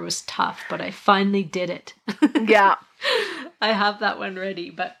order was tough, but I finally did it. Yeah. I have that one ready,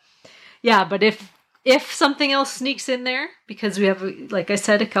 but if something else sneaks in there, because we have, like I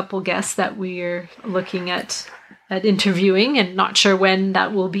said, a couple guests that we're looking at interviewing and not sure when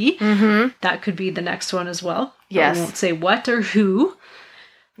that will be, that could be the next one as well. Yes. I won't say what or who.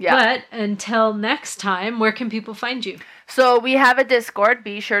 Yeah. But until next time, where can people find you? So we have a Discord.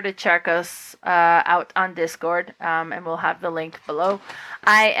 Be sure to check us out on Discord, and we'll have the link below.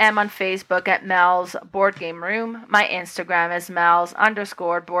 I am on Facebook at Mel's Board Game Room. My Instagram is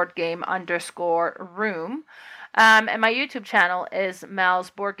Mel's_boardgame_room. And my YouTube channel is Mel's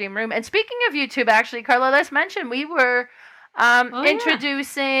Board Game Room. And speaking of YouTube, actually, Carla, let's mention we were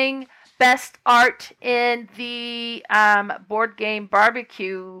introducing Best Art in the Board Game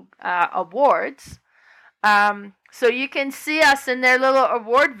Barbecue Awards. So you can see us in their little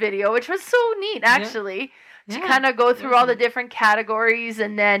award video, which was so neat, actually, to kind of go through all the different categories,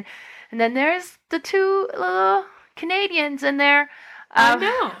 and then there's the 2 little Canadians in there. I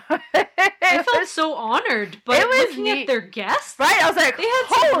know. I felt so honored, but looking at their guests, right? I was like, they had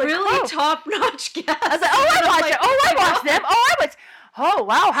some really top-notch guests. I was like, I watched them. Oh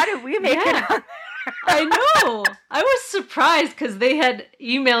wow, how did we make it on there? I know. I was surprised because they had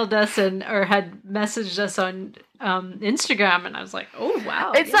emailed us or had messaged us on Instagram, and I was like, oh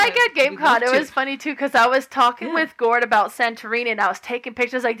wow. It's yeah, like at we'd GameCon. love It to. was funny too because I was talking with Gord about Santorini, and I was taking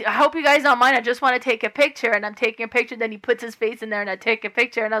pictures. Like, I hope you guys don't mind. I just want to take a picture, and I'm taking a picture. Then he puts his face in there, and I take a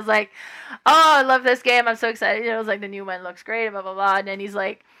picture, and I was like, oh, I love this game. I'm so excited. You know, it was like the new one looks great, blah blah blah. And then he's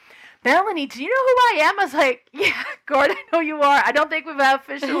like, Melanie, do you know who I am? I was like, yeah, Gord, I know you are. I don't think we've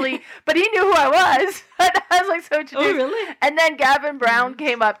officially, but he knew who I was. And I was like, so introduced. Oh really? And then Gavin Brown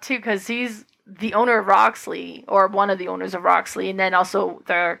came up too because he's the owner of Roxley, or one of the owners of Roxley, and then also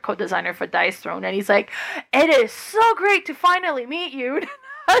the co-designer for Dice Throne. And he's like, it is so great to finally meet you. And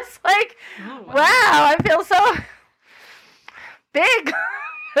I was like, Oh, wow, I feel so big.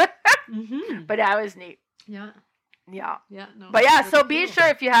 Mm-hmm. But that was neat. Yeah. Yeah. Yeah. No. But yeah, really so be cool. sure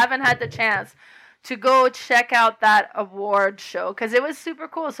if you haven't had the chance to go check out that award show because it was super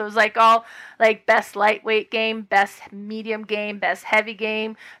cool. So it was like all like best lightweight game, best medium game, best heavy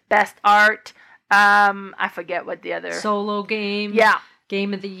game, best art. I forget what the other. Solo game. Yeah,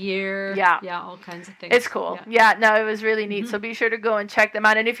 Game of the year. Yeah. Yeah. All kinds of things. it's cool. Yeah. Yeah, no, it was really neat. Mhm. So be sure to go and check them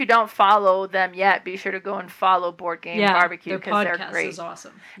out. And if you don't follow them yet, be sure to go and follow Board Game Yeah, Barbecue their because they're podcast great. is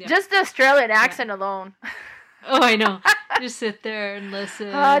awesome. Yeah. Just the Australian accent alone. Oh, I know. Just sit there and listen.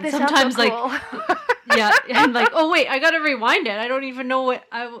 They sound so Sometimes, like, cool. yeah, and like, oh wait, I gotta rewind it. I don't even know what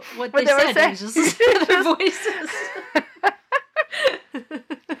What they they were said. saying. I just listen to their voices.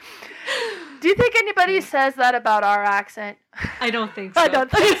 Do you think anybody says that about our accent? I don't think so. I don't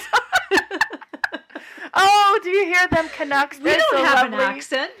think so. Oh, do you hear them Canucks? We They're don't so have lovely. an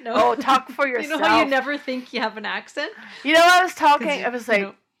accent. No. Oh, talk for You yourself. know how you never think you have an accent? You know, I was 'Cause talking. I was you like,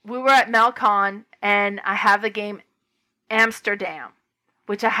 know- we were at Melcon, and I have the game Amsterdam,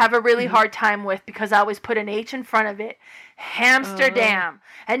 which I have a really Mhm. hard time with because I always put an H in front of it. Hamsterdam.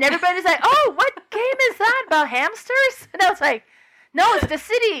 And everybody's like, oh, what game is that about hamsters? And I was like, no, it's the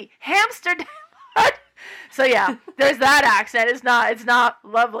city, Hamsterdam. So yeah, there's that accent. It's not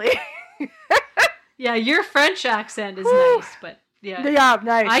lovely. Yeah, your French accent is Whew. nice, but yeah, Yeah,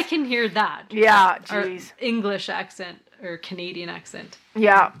 nice. I can hear that. Yeah, Our jeez. English accent or Canadian accent.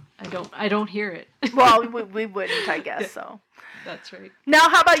 Yeah. I don't hear it. Well, we wouldn't, I guess so. That's right. Now,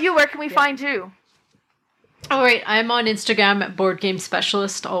 how about you? Where can we Yeah. find you? All right, I'm on Instagram at Board Game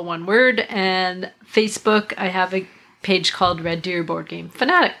Specialist, all one word, and Facebook, I have a page called Red Deer Board Game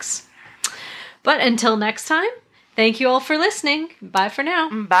Fanatics. But until next time, thank you all for listening. Bye for now.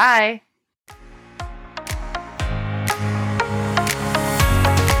 Bye.